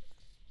 cup.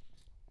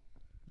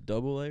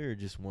 Double layer or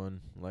just one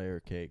layer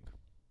of cake?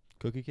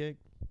 Cookie cake?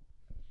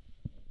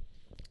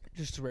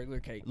 Just a regular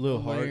cake. Little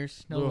no hard,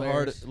 layers. No little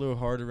layers.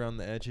 hard around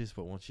the edges,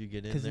 but once you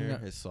get in 'Cause you're there,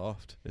 not- it's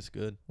soft. It's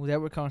good. Well, that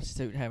would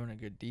constitute having a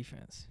good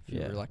defense. If you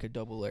Yeah. were like a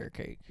double layer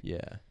cake.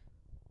 Yeah.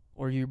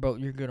 Or you're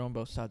good on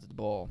both sides of the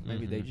ball.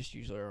 Maybe they Mhm. just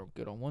usually are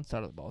good on one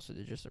side of the ball, so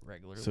they're just a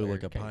regular. So like a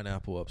layered cake.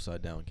 pineapple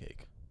upside down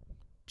cake.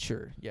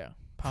 Sure, yeah.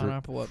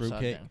 Pineapple fruit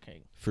upside cake? down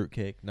cake. Fruit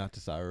cake, not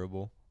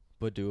desirable,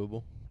 but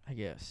doable. I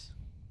guess.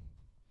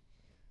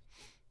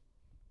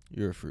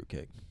 You're a fruit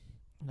cake.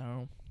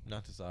 No.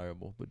 Not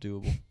desirable, but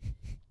doable.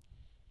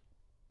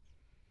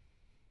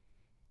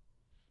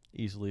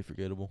 Easily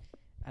forgettable.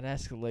 I'd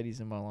ask the ladies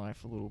in my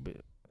life a little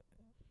bit.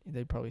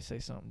 They'd probably say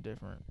something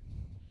different.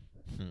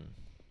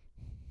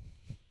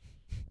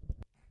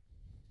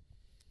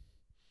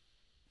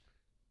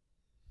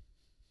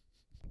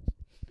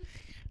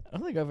 I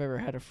don't think I've ever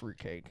had a fruit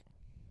cake.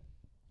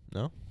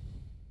 No?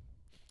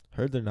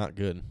 Heard they're not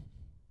good.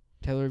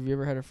 Taylor, have you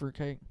ever had a fruit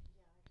cake?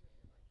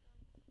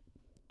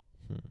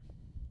 Hmm.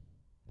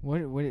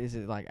 What is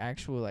it, like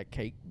actual like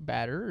cake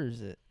batter, or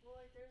is it? Well,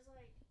 like there's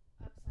like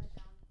upside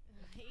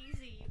down.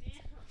 Easy,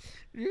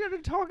 damn. You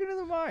gotta talk into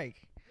the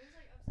mic. There's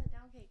like upside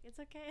down cake. It's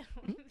okay.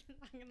 I'm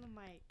in the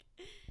mic.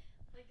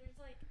 Like there's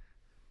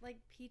like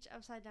peach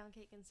upside down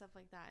cake and stuff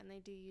like that, and they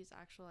do use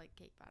actual like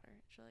cake batter.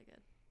 It's really good.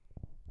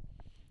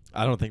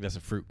 I don't think that's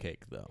a fruit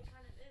cake, though. It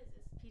kind of is.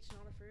 Is peach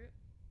not a fruit?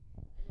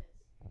 It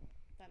is.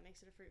 That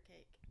makes it a fruit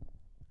cake.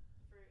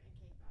 Fruit and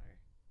cake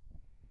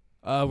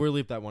batter. We'll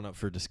leave that one up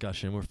for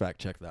discussion. We'll fact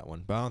check that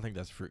one. But I don't think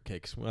that's fruit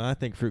cakes. When I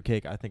think fruit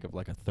cake, I think of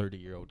like a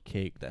 30-year-old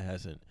cake that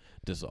hasn't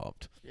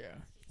dissolved. Yeah.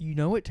 You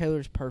know what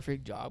Taylor's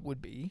perfect job would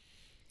be?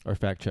 Our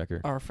fact checker.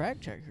 Our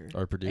fact checker.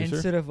 Our producer.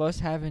 Instead of us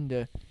having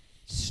to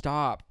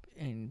stop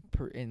and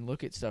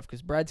look at stuff,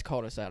 because Brad's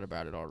called us out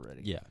about it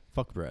already. Yeah.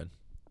 Fuck Brad.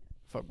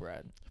 Fuck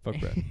Brad. Fuck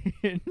Brad.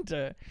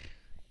 And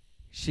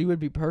she would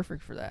be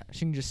perfect for that. She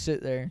can just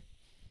sit there.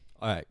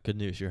 All right. Good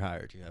news. You're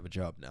hired. You have a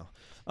job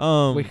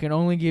now. We can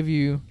only give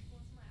you.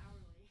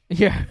 What's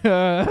my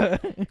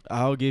hourly? Yeah.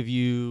 I'll give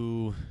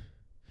you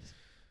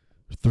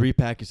 3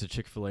 packets of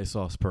Chick-fil-A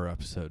sauce per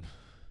episode.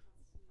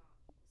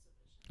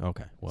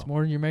 Okay. Well, It's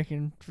more than you're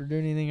making for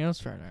doing anything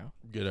else right now.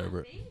 get over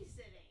it.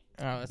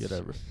 Babysitting. Oh, that's Get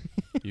over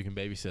it. You can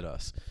babysit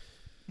us.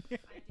 I do on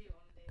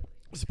a daily.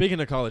 Speaking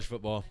of college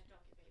football, I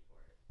don't get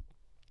paid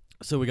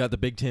for it. so we got the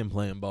Big Ten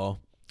playing ball.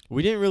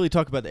 We didn't really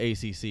talk about the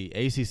ACC.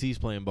 ACC's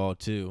playing ball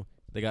too.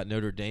 They got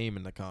Notre Dame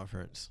in the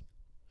conference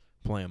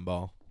playing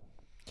ball,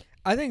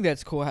 I think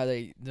that's cool how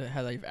they've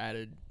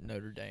added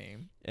Notre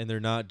Dame. and they're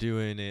not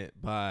doing it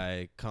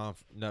by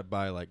not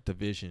by like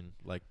division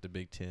like the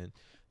Big Ten.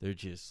 They're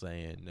just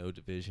saying no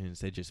divisions.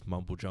 They just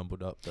mumble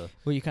jumbled up the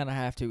Well, you kind of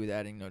have to with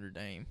adding Notre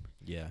Dame.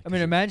 yeah. I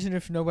mean, imagine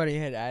if nobody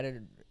had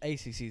added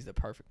ACC is the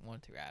perfect one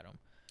to add them.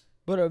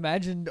 But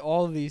imagine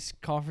all of these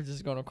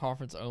conferences going to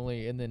conference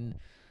only, and then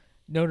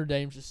Notre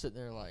Dame's just sitting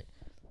there like,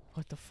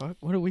 what the fuck?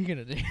 What are we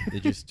gonna do? They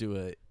just do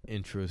a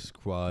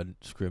intra-squad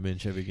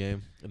scrimmage every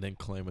game and then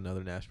claim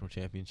another national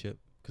championship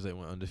because they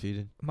went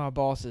undefeated. My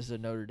boss is a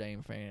Notre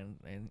Dame fan,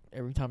 and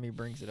every time he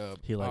brings it up,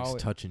 He likes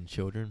touching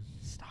children.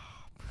 Stop.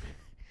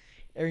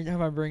 Every time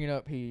I bring it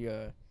up, he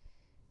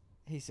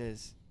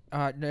says,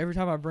 no, every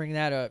time I bring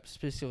that up,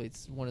 specifically,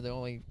 it's one of the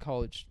only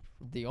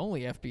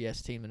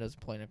FBS team that doesn't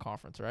play in a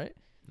conference, right?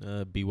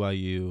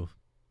 BYU. I'm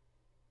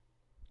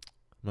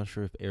not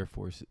sure if Air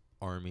Force,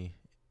 Army,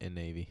 and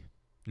Navy.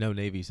 No,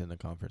 Navy's in the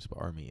conference, but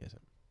Army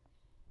isn't.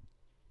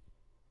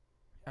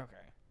 Okay.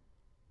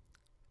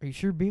 Are you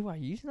sure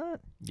BYU's not?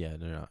 Yeah,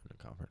 they're not in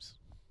the conference.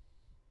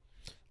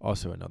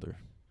 Also another,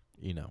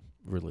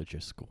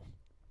 religious school.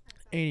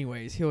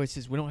 Anyways, he always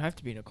says, we don't have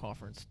to be in a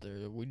conference.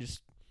 We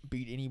just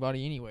beat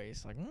anybody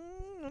anyways. Like,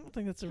 I don't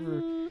think that's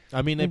ever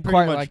I mean, they been pretty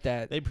quite much like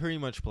that they pretty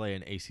much play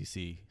an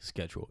ACC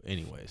schedule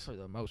anyways. for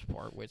the most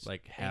part, which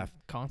Like ain't half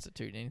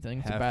constitute anything.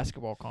 It's a half-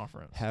 basketball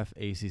conference. half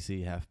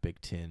ACC, half Big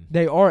Ten.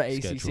 They are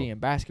ACC schedule. in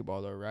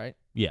basketball, though, right?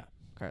 Yeah, Okay,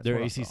 that's they're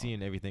what I ACC thought.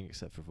 in everything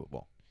except for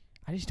football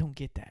I just don't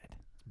get that.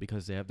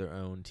 because they have their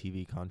own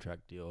TV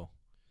contract deal,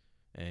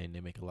 and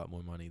they make a lot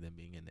more money than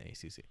being in the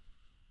ACC.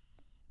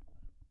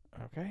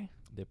 Okay.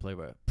 They play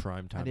a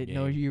prime time I didn't game.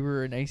 know you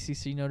were an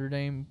ACC Notre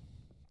Dame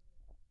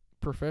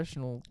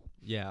professional.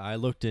 Yeah, I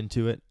looked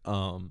into it. They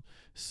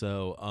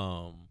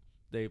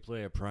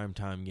play a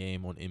primetime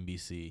game on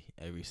NBC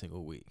every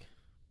single week.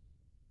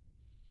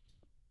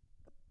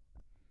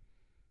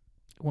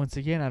 Once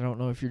again, I don't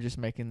know if you're just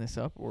making this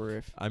up or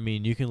if I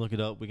mean, you can look it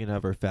up. We can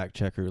have our fact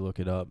checker look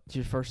it up. it's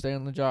your first day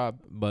on the job.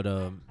 But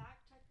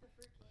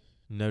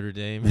Notre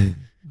Dame.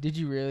 Did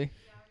you really?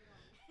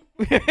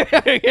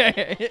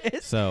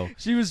 So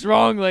She was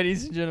wrong,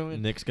 ladies and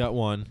gentlemen. Nick's got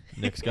one.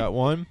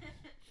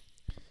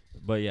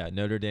 But yeah,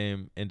 Notre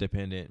Dame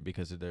independent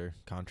because of their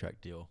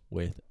contract deal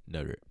with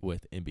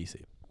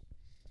NBC.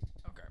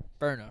 Okay,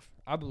 fair enough.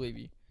 I believe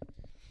you.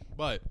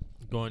 But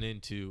going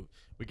into,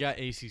 we got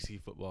ACC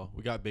football,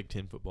 we got Big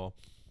Ten football.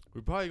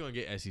 We're probably going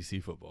to get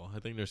SEC football. I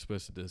think they're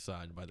supposed to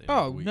decide by the end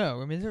of the week.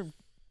 No, I mean I'm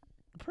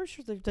pretty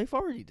sure they've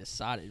already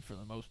decided for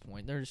the most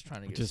point. They're just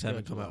trying to get Just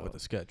haven't come out with a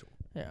schedule.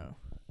 Yeah.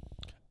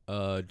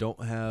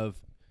 Probably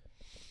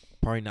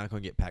not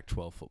going to get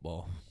Pac-12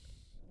 football.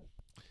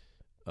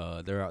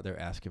 They're out there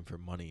asking for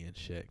money and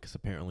shit because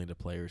apparently the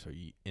players are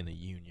in a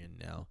union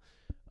now.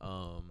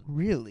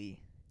 Really?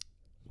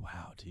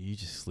 Wow, do you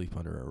just sleep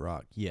under a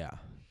rock? Yeah.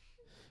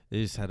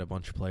 They just had a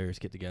bunch of players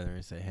get together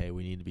and say, hey,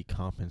 we need to be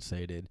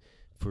compensated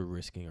for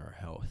risking our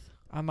health.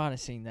 I might have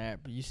seen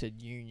that, but you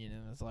said union,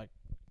 and it's like,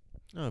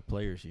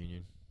 Players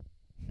union.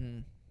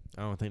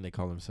 I don't think they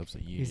call themselves a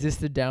union. Is this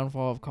the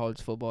downfall of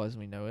college football as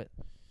we know it?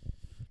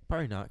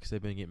 Probably not because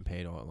they've been getting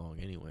paid all along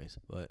anyways.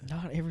 But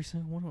Not every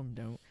single one of them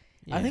don't.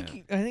 yeah. I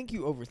think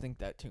you overthink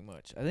that too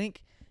much. I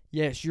think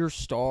yes, your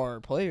star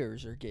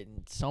players are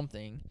getting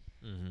something,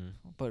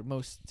 but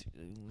most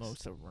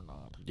of them are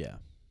not. Yeah,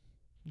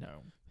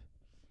 No,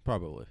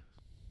 probably.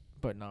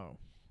 but no.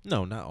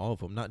 No, not all of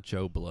them. Not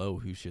Joe Blow,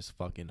 who's just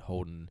fucking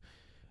holding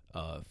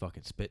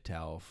fucking spit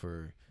towel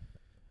for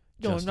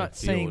No, I'm Justin not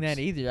saying that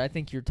Fields. either. I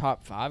think your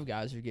top 5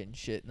 guys are getting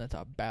shit, and that's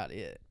about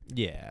it.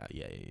 Yeah.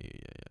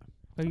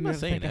 But I'm you not have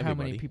to saying think of how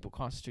many everybody. people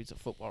constitutes a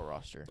football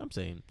roster. I'm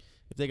saying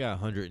if they got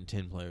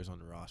 110 players on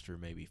the roster,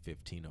 maybe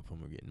 15 of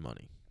them are getting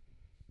money.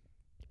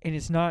 And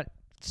it's not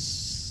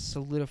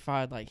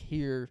solidified like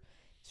here,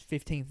 it's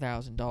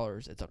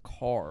 $15,000. It's a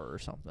car or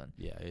something.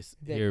 Yeah, it's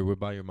They- here. We'll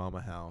buy your mama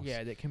a house.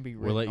 Yeah, that can be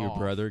We'll let written your off,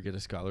 brother get a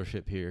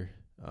scholarship here.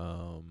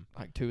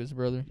 like to his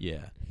brother.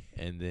 Yeah,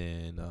 and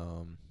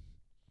then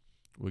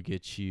we'll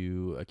get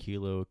you a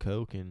kilo of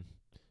Coke and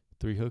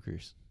 3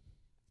 hookers.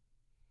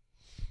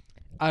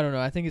 I don't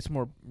know. I think it's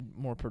more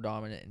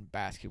predominant in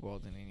basketball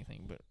than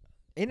anything, but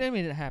I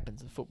mean it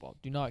happens in football.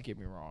 Do not get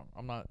me wrong.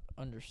 I'm not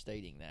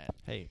understating that.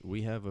 Hey,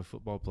 we have a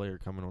football player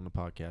coming on the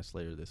podcast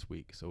later this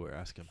week, so we're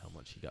asking him how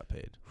much he got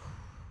paid.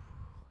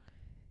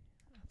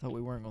 I thought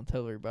we weren't gonna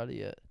tell everybody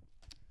yet.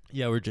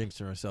 Yeah, we're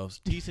jinxing ourselves.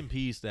 T's and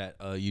P's that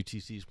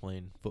UTC's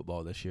playing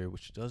football this year,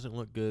 which doesn't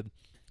look good.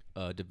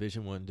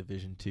 Division 1,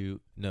 Division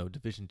 2,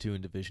 Division 2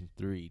 and Division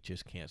 3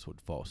 just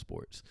canceled fall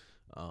sports.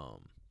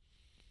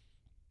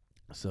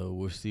 So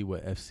we'll see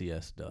what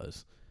FCS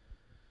does.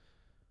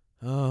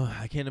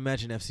 I can't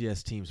imagine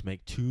FCS teams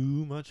make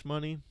too much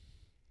money.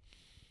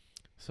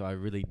 So I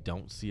really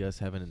don't see us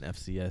having an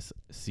FCS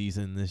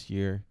season this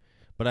year.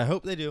 But I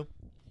hope they do.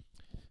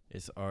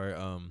 It's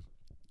our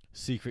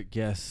secret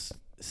guest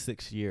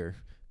 6th year.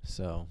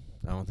 So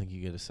I don't think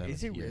you get a 7th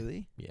Is it year.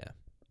 really? Yeah.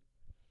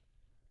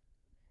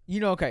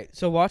 Okay.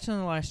 So watching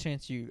The Last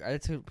Chance U,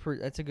 that's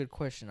a good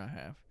question I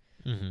have.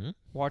 Mm-hmm.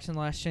 Watching The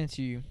Last Chance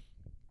U,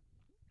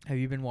 have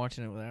you been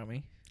watching it without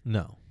me?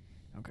 No,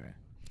 Okay.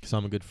 because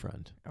I'm a good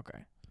friend. Okay.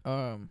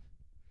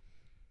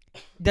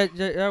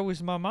 That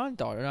was my mind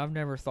thought, and I've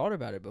never thought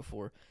about it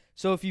before.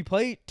 So if you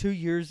play 2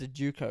 years at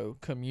JUCO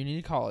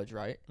community college,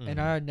 right? And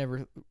Mhm. I had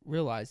never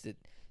realized that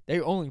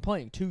they're only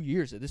playing 2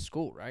 years at this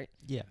school, right?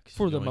 Yeah,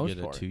 For you the only most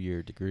get part. a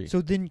 2-year degree.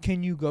 So then,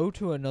 can you go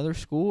to another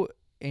school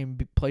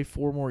and play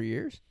 4 more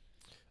years?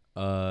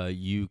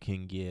 You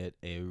can get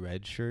a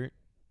red shirt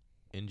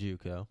in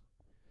JUCO,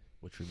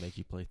 which would make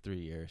you play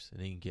 3 years, and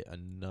then you can get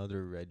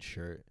another red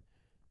shirt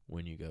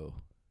when you go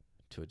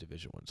to a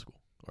Division 1 school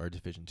or a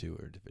Division 2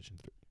 or a Division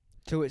 3.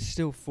 So it's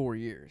still 4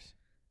 years.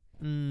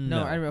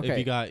 No, okay. If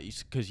you got,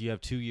 because you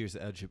have 2 years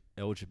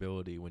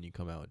eligibility when you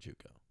come out of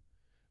JUCO,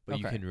 but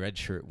you Okay. can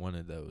redshirt one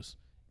of those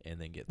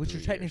and then get. Which 3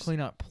 you're technically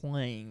not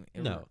playing.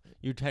 No,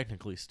 you're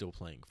technically still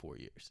playing 4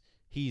 years.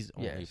 He's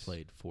only Yes.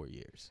 played 4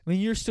 years. I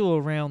mean, you're still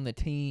around the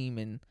team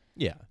and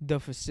Yeah, the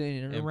facility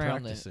and and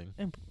around practicing.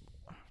 I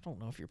don't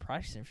know if you're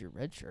practicing if you're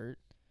red shirt.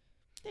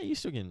 Yeah, you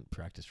still getting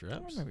practice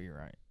reps. Maybe you're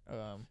right.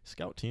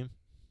 Scout team.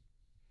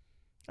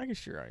 I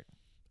guess you're right.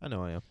 I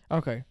know I am.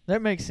 Okay,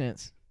 that makes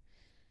sense.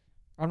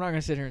 I'm not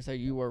gonna sit here and say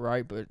you were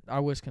right, but I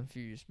was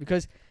confused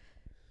because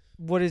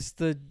what's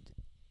the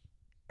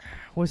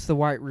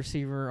white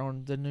receiver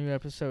on the new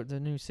episode, the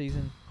new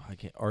season? I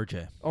can't.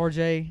 RJ.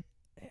 RJ,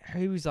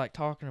 he was like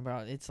talking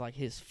about it's like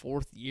his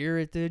 4th year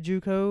at the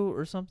JUCO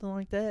or something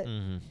like that.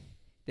 Mm-hmm.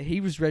 That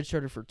he was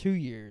redshirted for 2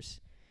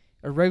 years,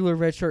 a regular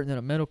red shirt and then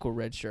a medical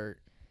red shirt.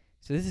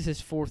 So this is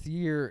his 4th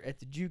year at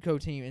the JUCO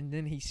team, and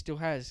then he still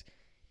has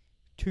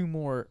 2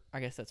 more. I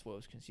guess that's what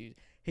was confused.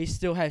 He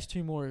still has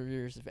 2 more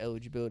years of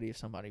eligibility if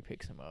somebody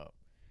picks him up.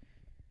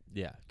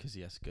 Yeah, because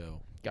he has to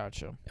go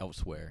Gotcha.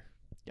 elsewhere.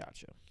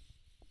 Gotcha.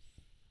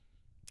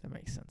 That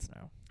makes sense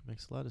now.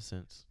 Makes a lot of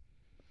sense.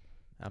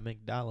 I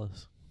make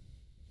dollars.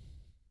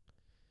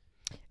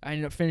 I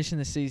ended up finishing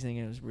the season, and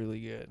it was really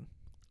good.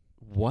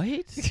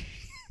 What?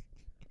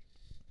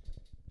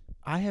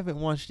 I haven't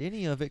watched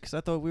any of it because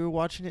I thought we were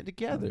watching it I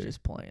together. was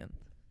just playing.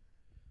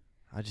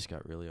 I just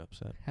got really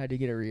upset. Had to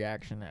get a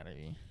reaction out of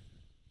you.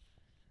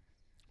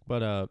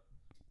 But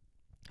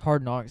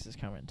Hard Knocks is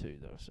coming too,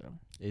 though. So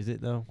is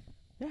it though?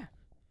 Yeah.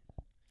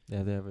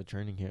 Yeah, they have a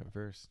training camp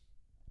first.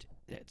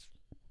 that's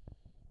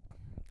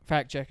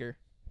fact checker.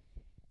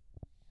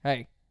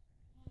 Hey,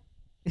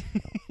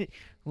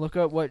 look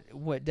up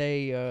what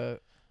day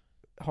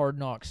Hard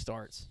Knocks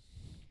starts.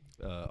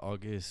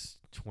 August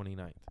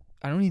 29th.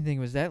 I don't even think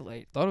it was that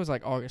late. Thought it was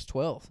like August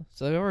 12th.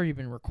 So they've already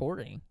been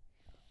recording.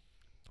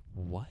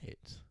 What?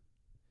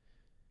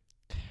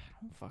 I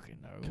don't fucking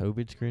know.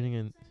 COVID screening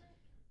in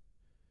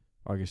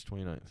August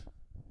 29th.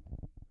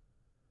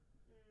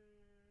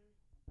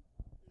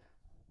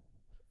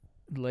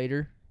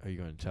 Later. Are you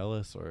going to tell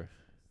us or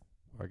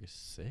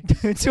August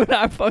 6th? That's what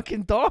I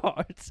fucking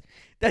thought.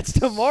 That's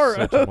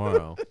tomorrow. So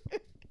tomorrow.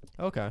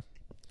 Okay.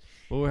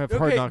 Well, we have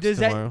Hard Knocks does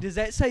tomorrow. does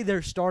that say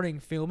they're starting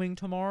filming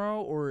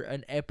tomorrow or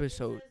an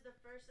episode? It says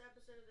the first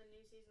episode of the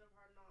new season of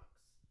Hard Knocks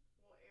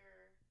will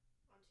air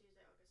on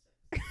Tuesday,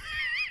 August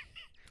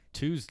 6th.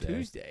 Tuesday.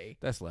 Tuesday.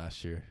 That's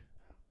last year.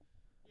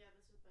 Yeah,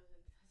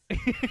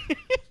 this was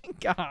posted.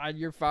 God,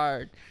 you're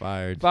fired.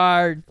 Fired.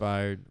 Fired.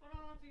 Fired. Hold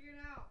on, I'll figure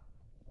it out.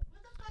 What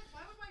the fuck?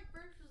 Why would my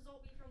first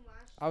result be from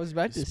last year? I was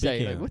about to say,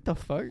 Speaking like, of- what the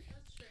fuck? Let's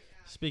straight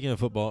out. Speaking of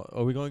football,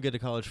 are we going to get a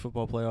college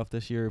football playoff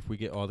this year if we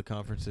get all the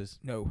conferences?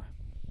 No.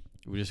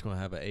 We're just going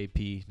to have an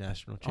AP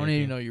national I don't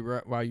even champion.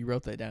 know why you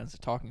wrote that down as a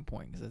talking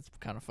point because that's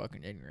kind of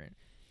fucking ignorant.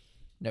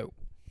 No.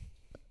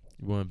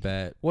 You want to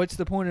bet? What's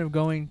the point of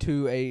going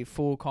to a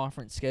full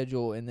conference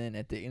schedule and then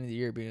at the end of the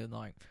year being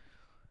like,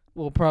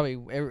 well, probably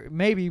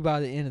maybe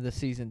by the end of the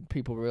season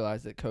people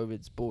realize that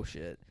COVID's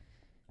bullshit.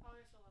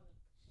 August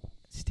 11th.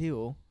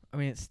 Still, I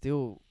mean, it's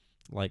still.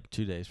 Like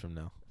 2 days from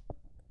now.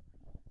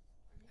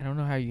 I don't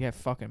know how you have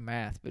fucking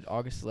math, but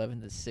August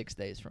 11th is 6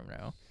 days from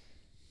now.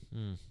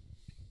 Hmm.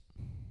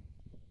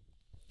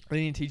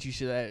 They didn't teach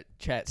you that at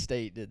Chat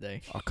State, did they?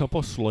 A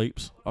couple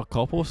sleeps. A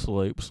couple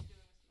sleeps.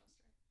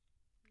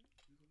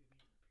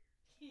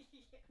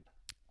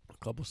 A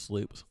couple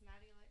sleeps. Is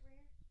Natty Light right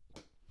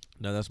here?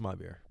 No, that's my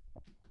beer.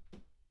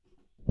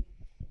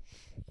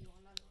 You want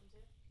another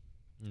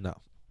one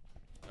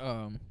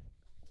too? No.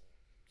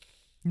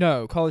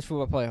 No, college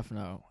football playoff,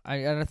 no.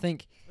 I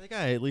think, They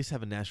got to at least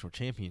have a national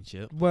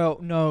championship. well,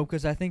 no,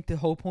 because I think the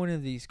whole point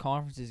of these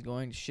conferences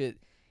going to shit,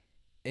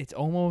 it's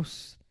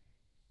almost,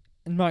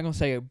 I'm not going to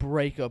say a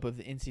breakup of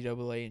the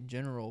NCAA in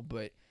general,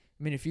 but,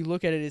 I mean, if you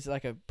look at it as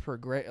like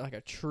like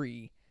a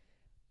tree,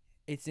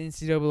 it's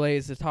NCAA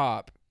as the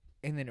top,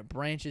 and then it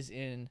branches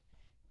in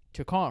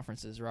to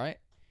conferences, right?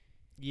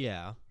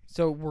 Yeah.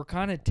 So we're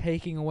kind of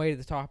taking away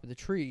the top of the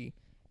tree,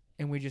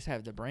 and we just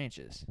have the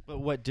branches. But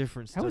what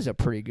difference That was a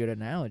pretty good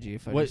analogy,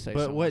 if I what, just say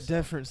but so what myself.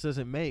 difference does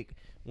it make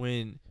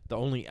when the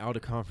only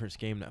out-of-conference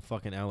game that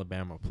fucking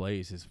Alabama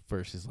plays is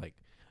versus, like,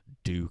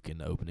 Duke in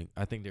the opening?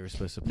 I think they were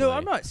supposed to play. No,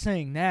 I'm not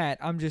saying that.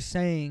 I'm just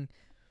saying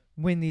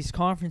when these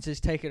conferences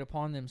take it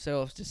upon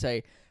themselves to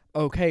say,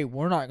 okay,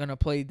 we're not going to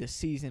play the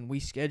season we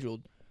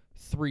scheduled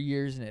 3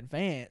 years in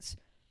advance.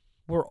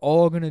 We're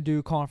all going to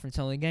do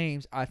conference-only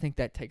games. I think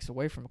that takes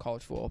away from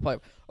college football play.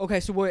 Okay,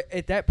 so what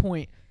at that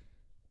point,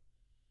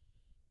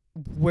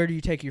 where do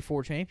you take your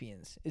 4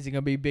 champions? Is it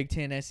going to be Big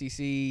Ten,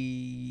 SEC,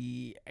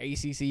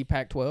 ACC,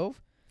 Pac-12?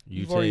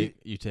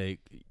 You take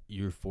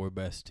your 4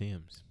 best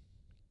teams,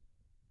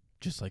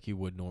 just like you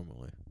would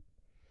normally.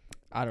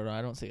 I don't know.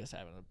 I don't see us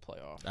having a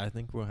playoff. I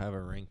think we'll have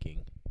a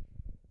ranking.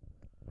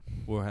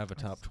 We'll have a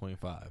top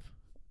 25.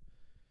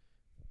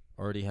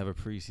 Already have a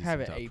preseason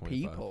Have an top AP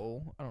 25.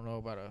 poll. I don't know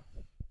about a.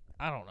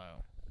 I don't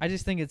know. I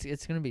just think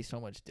it's going to be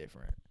so much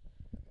different.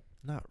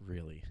 Not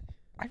really.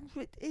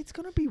 It's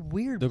going to be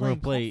weird. They're going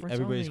to play.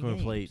 Everybody's going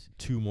to play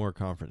 2 more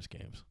conference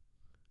games.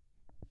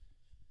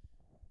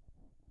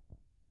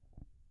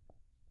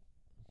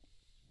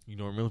 You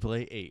normally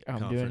play 8 I'm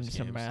conference doing games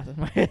some math in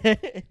my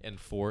head. and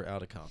 4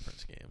 out of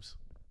conference games.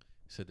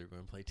 So they're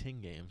going to play 10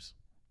 games.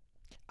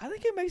 I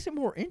think it makes it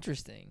more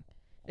interesting,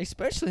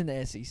 especially in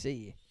the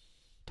SEC.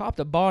 Top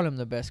to bottom,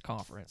 the best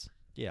conference.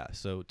 Yeah,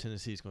 so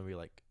Tennessee's going to be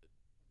like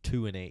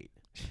 2-8.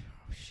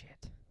 Oh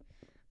shit!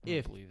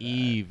 If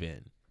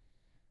even.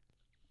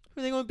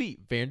 Who are they going to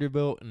beat?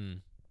 Vanderbilt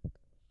and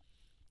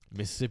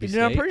Mississippi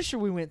State? I'm pretty sure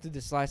we went through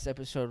this last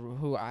episode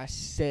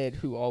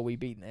who all we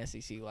beat in the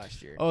SEC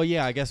last year. Oh,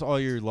 yeah, I guess all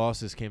your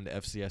losses came to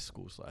FCS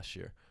schools last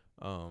year.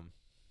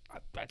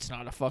 That's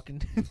not a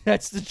fucking...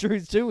 That's the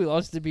truth, too. We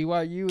lost to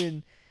BYU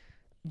and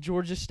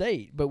Georgia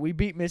State. But we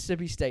beat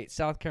Mississippi State,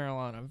 South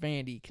Carolina,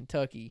 Vandy,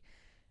 Kentucky,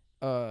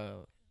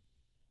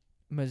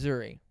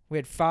 Missouri. We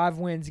had 5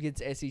 wins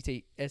against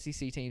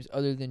SEC teams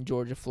other than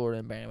Georgia, Florida,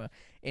 and Bama.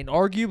 And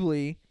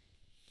arguably...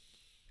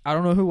 I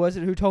don't know who was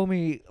it who told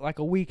me like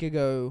a week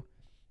ago.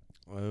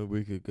 A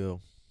week ago.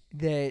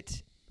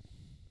 That.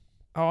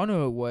 Oh, I know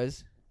who it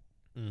was.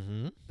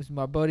 Mm-hmm. It was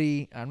my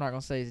buddy. I'm not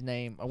gonna say his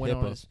name. I went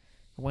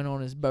on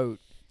his boat.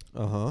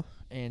 Uh-huh.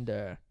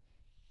 And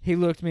he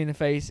looked me in the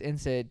face and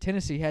said,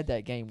 "Tennessee had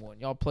that game won.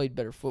 Y'all played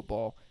better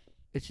football.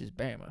 It's just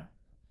Bama."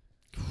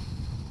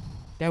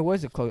 That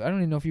was a close. I don't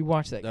even know if you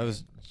watched that. That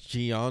was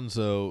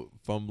Gionzo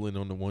fumbling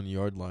on the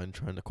 1-yard line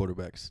trying to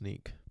quarterback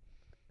sneak.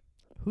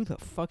 Who the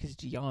fuck is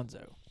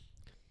Gionzo?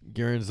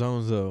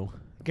 Garantano.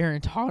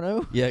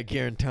 Garantano? Yeah,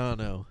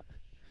 Garantano.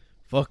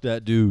 Fuck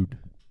that dude.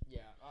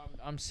 Yeah,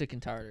 I'm sick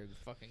and tired of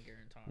fucking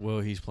Garantano. Well,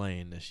 he's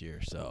playing this year,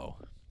 so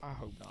I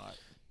hope not.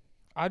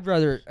 I'd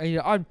rather.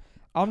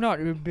 I'm not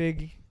a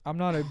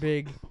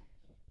big,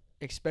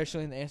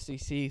 especially in the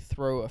SEC,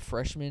 throw a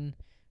freshman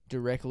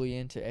directly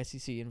into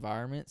SEC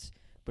environments.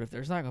 But if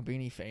there's not gonna be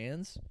any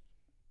fans,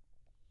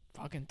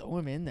 fucking throw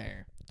him in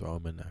there. throw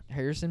him in there.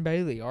 Harrison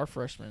Bailey, our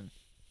freshman.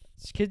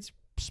 This kid's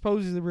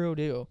supposedly the real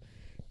deal.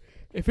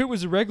 If it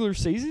was a regular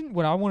season,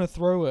 would I want to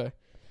throw a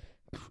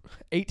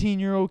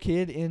 18-year-old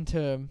kid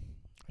into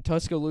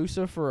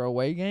Tuscaloosa for a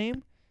away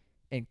game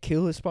and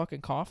kill his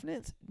fucking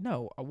confidence?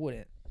 No, I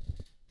wouldn't.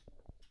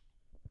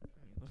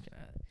 Looking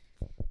at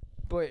it.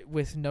 But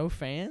with no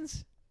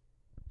fans,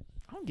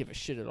 I don't give a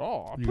shit at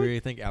all. You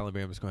really think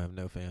Alabama's going to have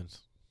no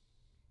fans?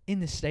 In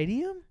the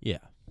stadium? Yeah.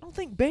 I don't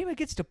think Bama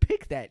gets to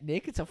pick that,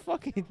 Nick. It's a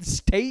fucking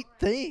state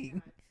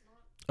thing.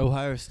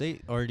 Ohio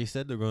State already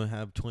said they're going to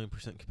have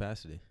 20%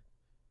 capacity.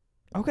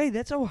 Okay,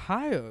 that's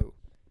Ohio.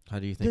 How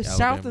do you think The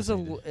South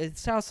Alabama's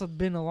South have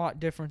been a lot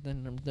different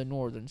than the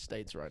northern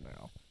states right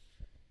now.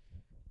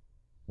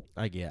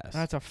 I guess.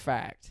 That's a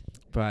fact.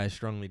 But I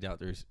strongly doubt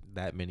there's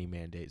that many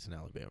mandates in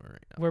Alabama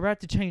right now. We're about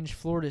to change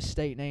Florida's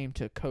state name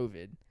to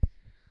COVID.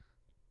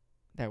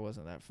 That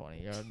wasn't that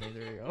funny. Y'all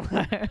neither of y'all.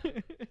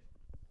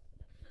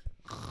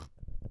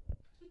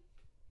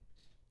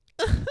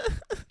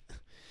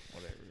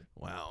 Whatever.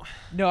 Wow.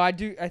 No, I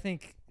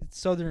think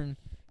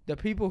the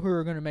people who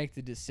are going to make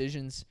the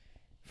decisions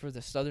for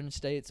the southern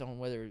states on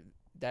whether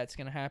that's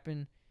going to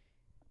happen,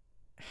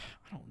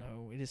 I don't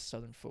know. It is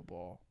southern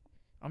football.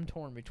 I'm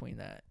torn between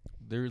that.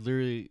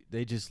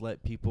 They just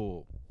let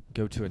people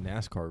go to a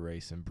NASCAR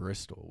race in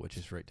Bristol, which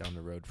is right down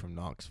the road from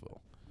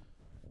Knoxville.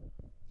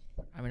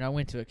 I mean, I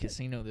went to a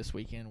casino this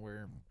weekend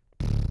where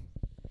there's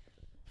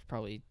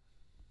probably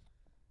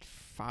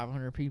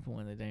 500 people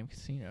in the damn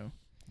casino.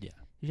 Yeah.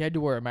 You had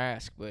to wear a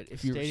mask, but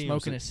if you were Stadiums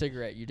smoking a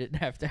cigarette, you didn't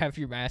have to have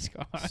your mask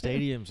on.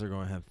 Stadiums are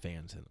going to have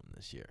fans in them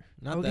this year.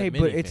 Not okay, that many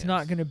but it's fans.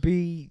 not going to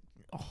be,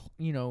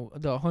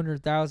 the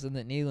 100,000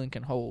 that Neyland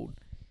can hold.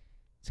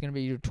 It's going to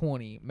be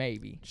 20,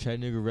 maybe.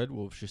 Chattanooga Red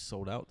Wolves just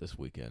sold out this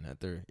weekend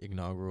at their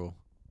inaugural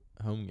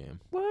home game.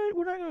 What?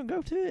 We're not going to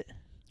go to it?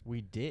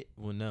 We did.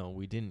 Well, no,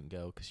 we didn't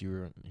go because you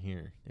weren't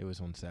here. It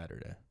was on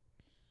Saturday.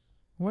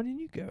 Why didn't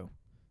you go?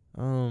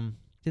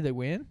 Did they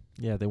win?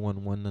 Yeah, they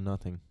won 1-0.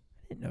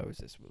 I didn't know it was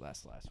this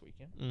last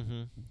weekend.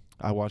 Mm-hmm.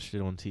 I watched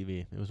it on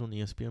TV. It was on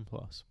ESPN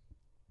Plus.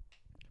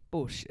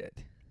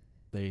 Bullshit.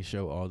 They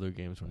show all their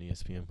games on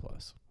ESPN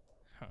Plus.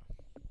 Huh.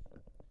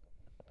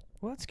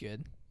 Well, that's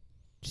good.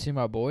 Did you see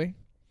my boy?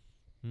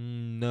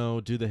 No,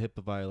 due to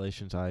HIPAA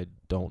violations, I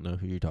don't know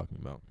who you're talking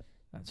about.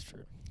 That's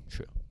true.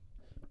 True.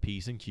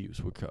 P's and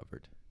Q's were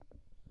covered.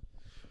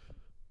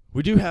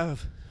 We do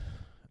have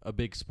a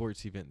big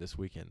sports event this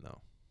weekend,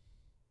 though.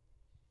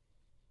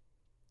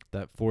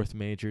 That fourth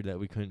major that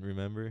we couldn't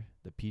remember,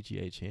 the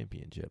PGA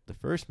Championship, the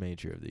first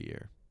major of the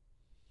year,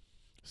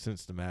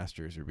 since the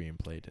Masters are being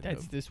played in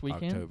That's this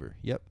weekend? October.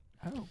 Yep.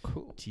 Oh,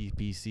 cool.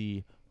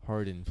 TPC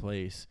Hardin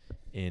Place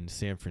in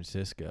San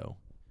Francisco.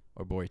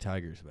 Our boy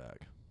Tiger's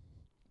back.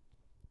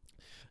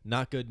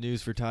 Not good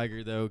news for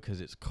Tiger, though, because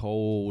it's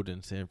cold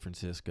in San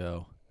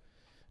Francisco.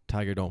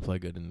 Tiger don't play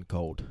good in the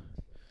cold.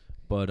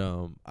 But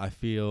I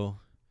feel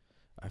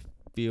a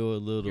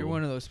little... You're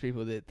one of those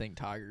people that think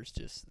Tiger's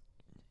just...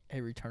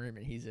 Every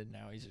tournament he's in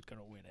now, he's just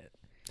going to win it.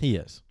 He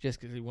is.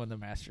 Just because he won the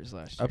Masters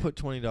last year. I put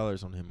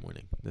 $20 on him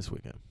winning this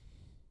weekend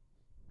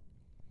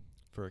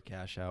for a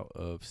cash out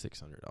of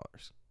 $600.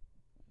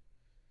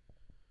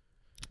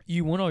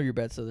 You won all your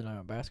bets the other night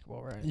on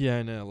basketball, right? Yeah,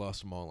 and then I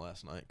lost them all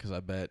last night because I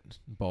bet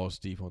balls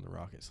deep on the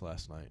Rockets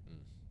last night, and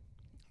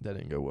that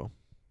didn't go well.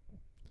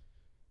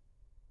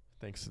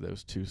 Thanks to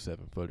those 2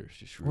 7-footers.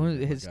 Just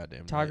Has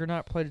Tiger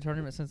not played a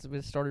tournament since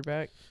it started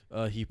back?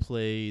 He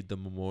played the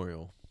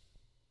Memorial.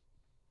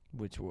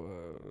 Which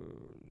was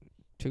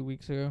 2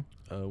 weeks ago?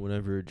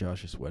 Whenever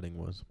Josh's wedding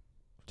was.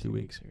 2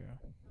 weeks ago.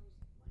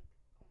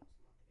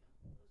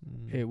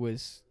 Mm, It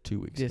was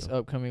 2 weeks this ago.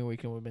 upcoming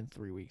weekend would have been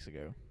 3 weeks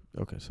ago.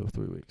 Okay, so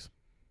 3 weeks.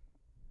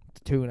 It's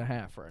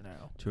 2.5 right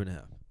now.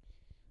 2.5.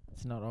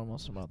 It's not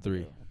almost a month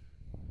 3. ago.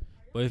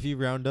 But if you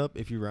round up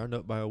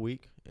by a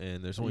week,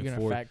 and there's only You're 4,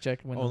 going to fact check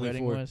when the only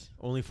wedding 4 was?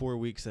 only 4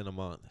 weeks in a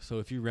month. So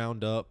if you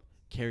round up,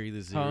 carry the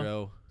Huh?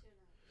 0.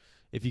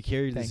 If you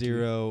carry the Thank you.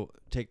 0,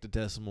 take the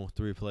decimal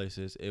 3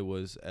 places, it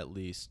was at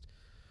least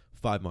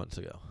 5 months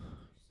ago.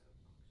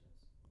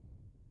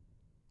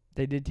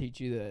 They did teach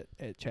you that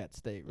at Chat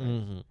State, right?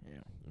 Mm-hmm. Yeah.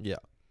 Yeah.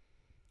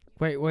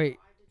 Wait.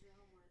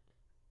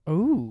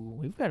 Ooh,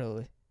 we've got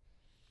a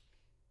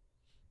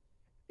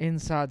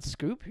inside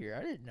scoop here.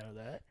 I didn't know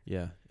that.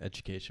 Yeah.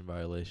 Education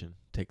violation.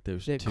 Take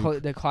those The, 2.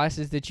 the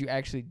classes that you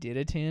actually did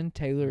attend,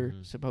 Taylor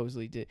Mhm.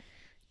 supposedly did.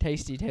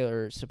 Tasty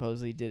Taylor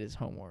supposedly did his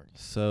homework.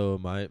 So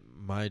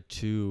my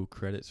 2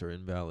 credits are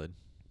invalid.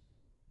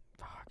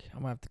 Fuck, I'm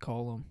gonna have to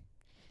call him.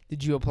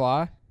 Did you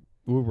apply?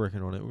 We're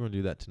working on it. We're going to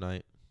do that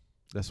tonight.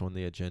 That's on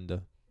the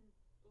agenda.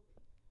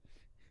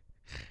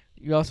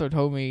 You also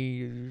told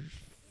me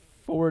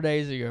 4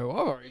 days ago.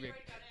 Oh,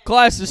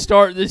 classes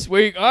start this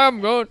week. I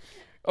went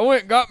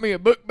and got me a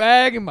book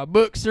bag and my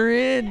books are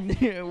in.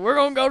 We're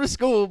gonna go to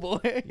school,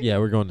 boy. Yeah,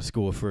 we're going to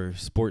school for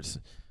sports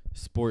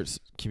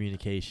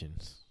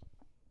communications.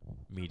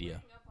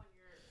 Media. Up on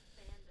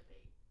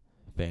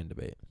your Fan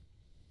debate.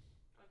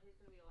 who's going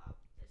to be allowed.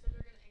 They said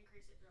they're going to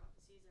increase it throughout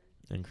the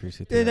season. Increase it.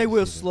 And they throughout the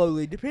will season.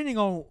 slowly, depending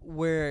on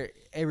where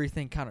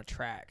everything kind of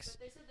tracks.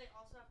 But they said they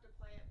also have to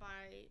play it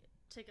by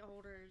ticket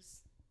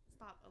holders,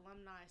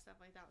 alumni, stuff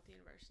like that with the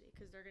university,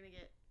 because they're going to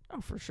get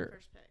Oh, for sure,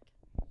 first pick.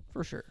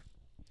 for sure.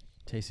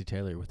 Tasty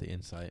Taylor with the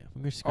insight.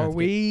 I'm just Are gonna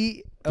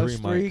we us 3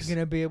 three mics.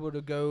 gonna be able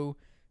to go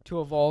to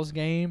a Vols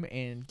game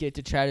and get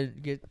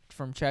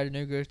from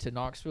Chattanooga to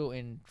Knoxville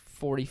in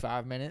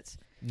 45 minutes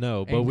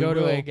No, but and we go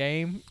will. to a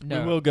game?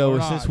 No, we will go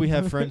we're since not. we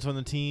have friends on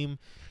the team.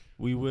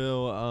 We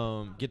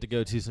will get to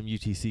go to some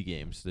UTC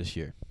games this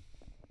year.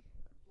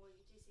 Well,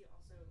 UTC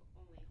also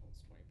only holds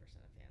 20%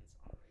 of fans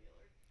on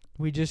regular.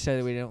 We just said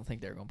that we don't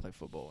think they're gonna play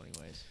football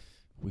anyways.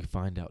 We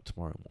find out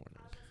tomorrow morning.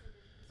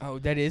 Oh,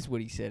 that is what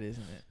he said,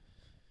 isn't it?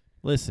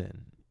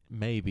 Listen,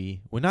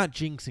 maybe we're not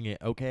jinxing it,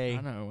 okay?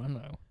 I know.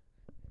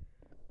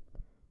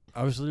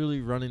 I was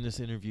literally running this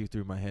interview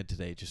through my head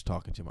today, just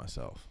talking to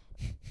myself.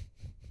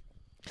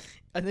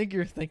 I think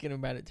you're thinking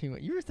about it too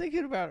much. You were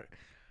thinking about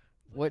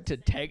what to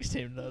text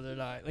him the other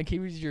night. Like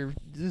this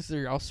is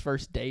y'all's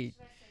first date.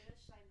 Should I say this?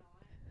 Should I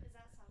not? Does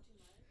that sound too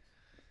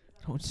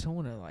much? I want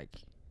someone to like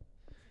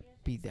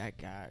be that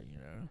guy, you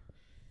know.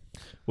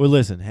 Well,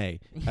 listen, hey,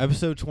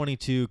 episode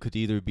 22 could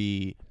either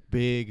be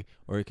big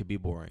or it could be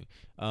boring.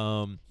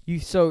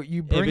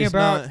 You bring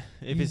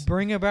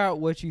about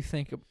what you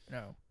think.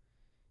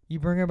 You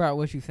bring about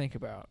what you think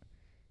about,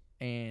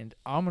 and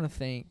I'm gonna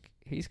think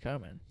he's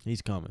coming.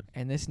 He's coming.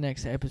 And this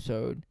next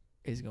episode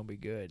is gonna be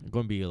good, It's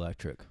going to be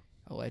electric.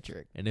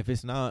 electric. And if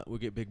it's not, we'll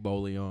get Big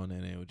Bowley on,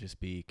 and it will just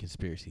be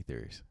conspiracy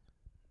theories.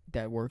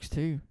 That works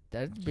too.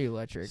 That'd be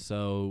electric.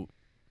 So,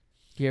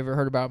 You ever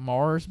heard about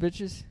Mars,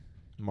 bitches?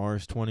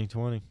 Mars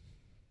 2020.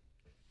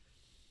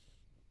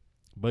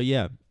 But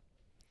yeah,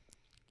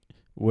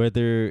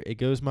 whether it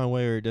goes my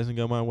way or it doesn't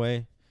go my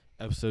way,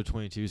 episode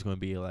 22 is going to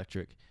be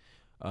electric.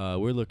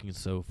 We're looking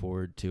so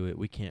forward to it.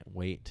 We can't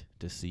wait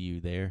to see you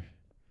there.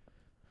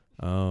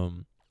 I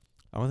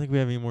don't think we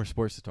have any more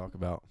sports to talk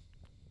about.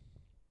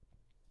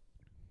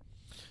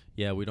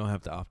 Yeah, we don't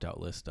have the opt-out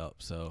list up,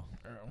 so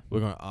we're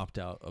going to opt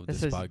out of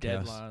This this is podcast.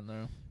 deadline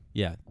though.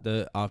 Yeah,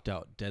 the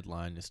opt-out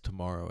deadline is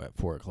tomorrow at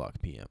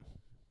 4:00 p.m.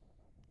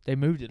 They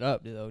moved it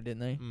up though, didn't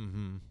they?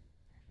 Mm-hmm.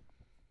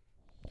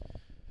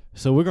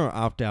 So we're going to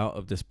opt out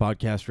of this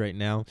podcast right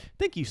now.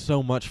 Thank you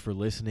so much for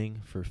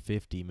listening for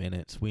 50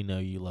 minutes. We know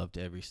you loved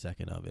every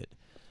second of it.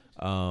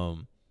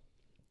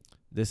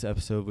 This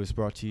episode was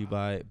brought to you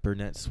by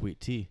Burnett Sweet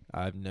Tea.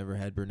 I've never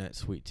had Burnett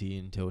Sweet Tea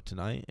until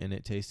tonight, and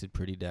it tasted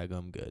pretty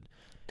daggum good.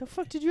 The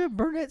fuck did you have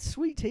Burnett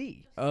sweet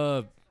tea?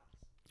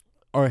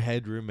 Our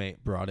head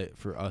roommate brought it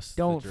for us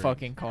Don't to drink.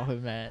 fucking call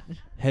him that.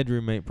 Head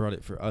roommate brought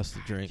it for us to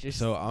drink. Just-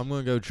 So I'm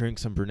going to go drink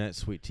some Burnett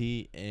Sweet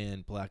Tea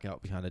and black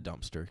out behind a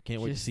dumpster.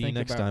 Can't wait to Just see you think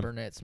next about time.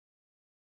 Burnett's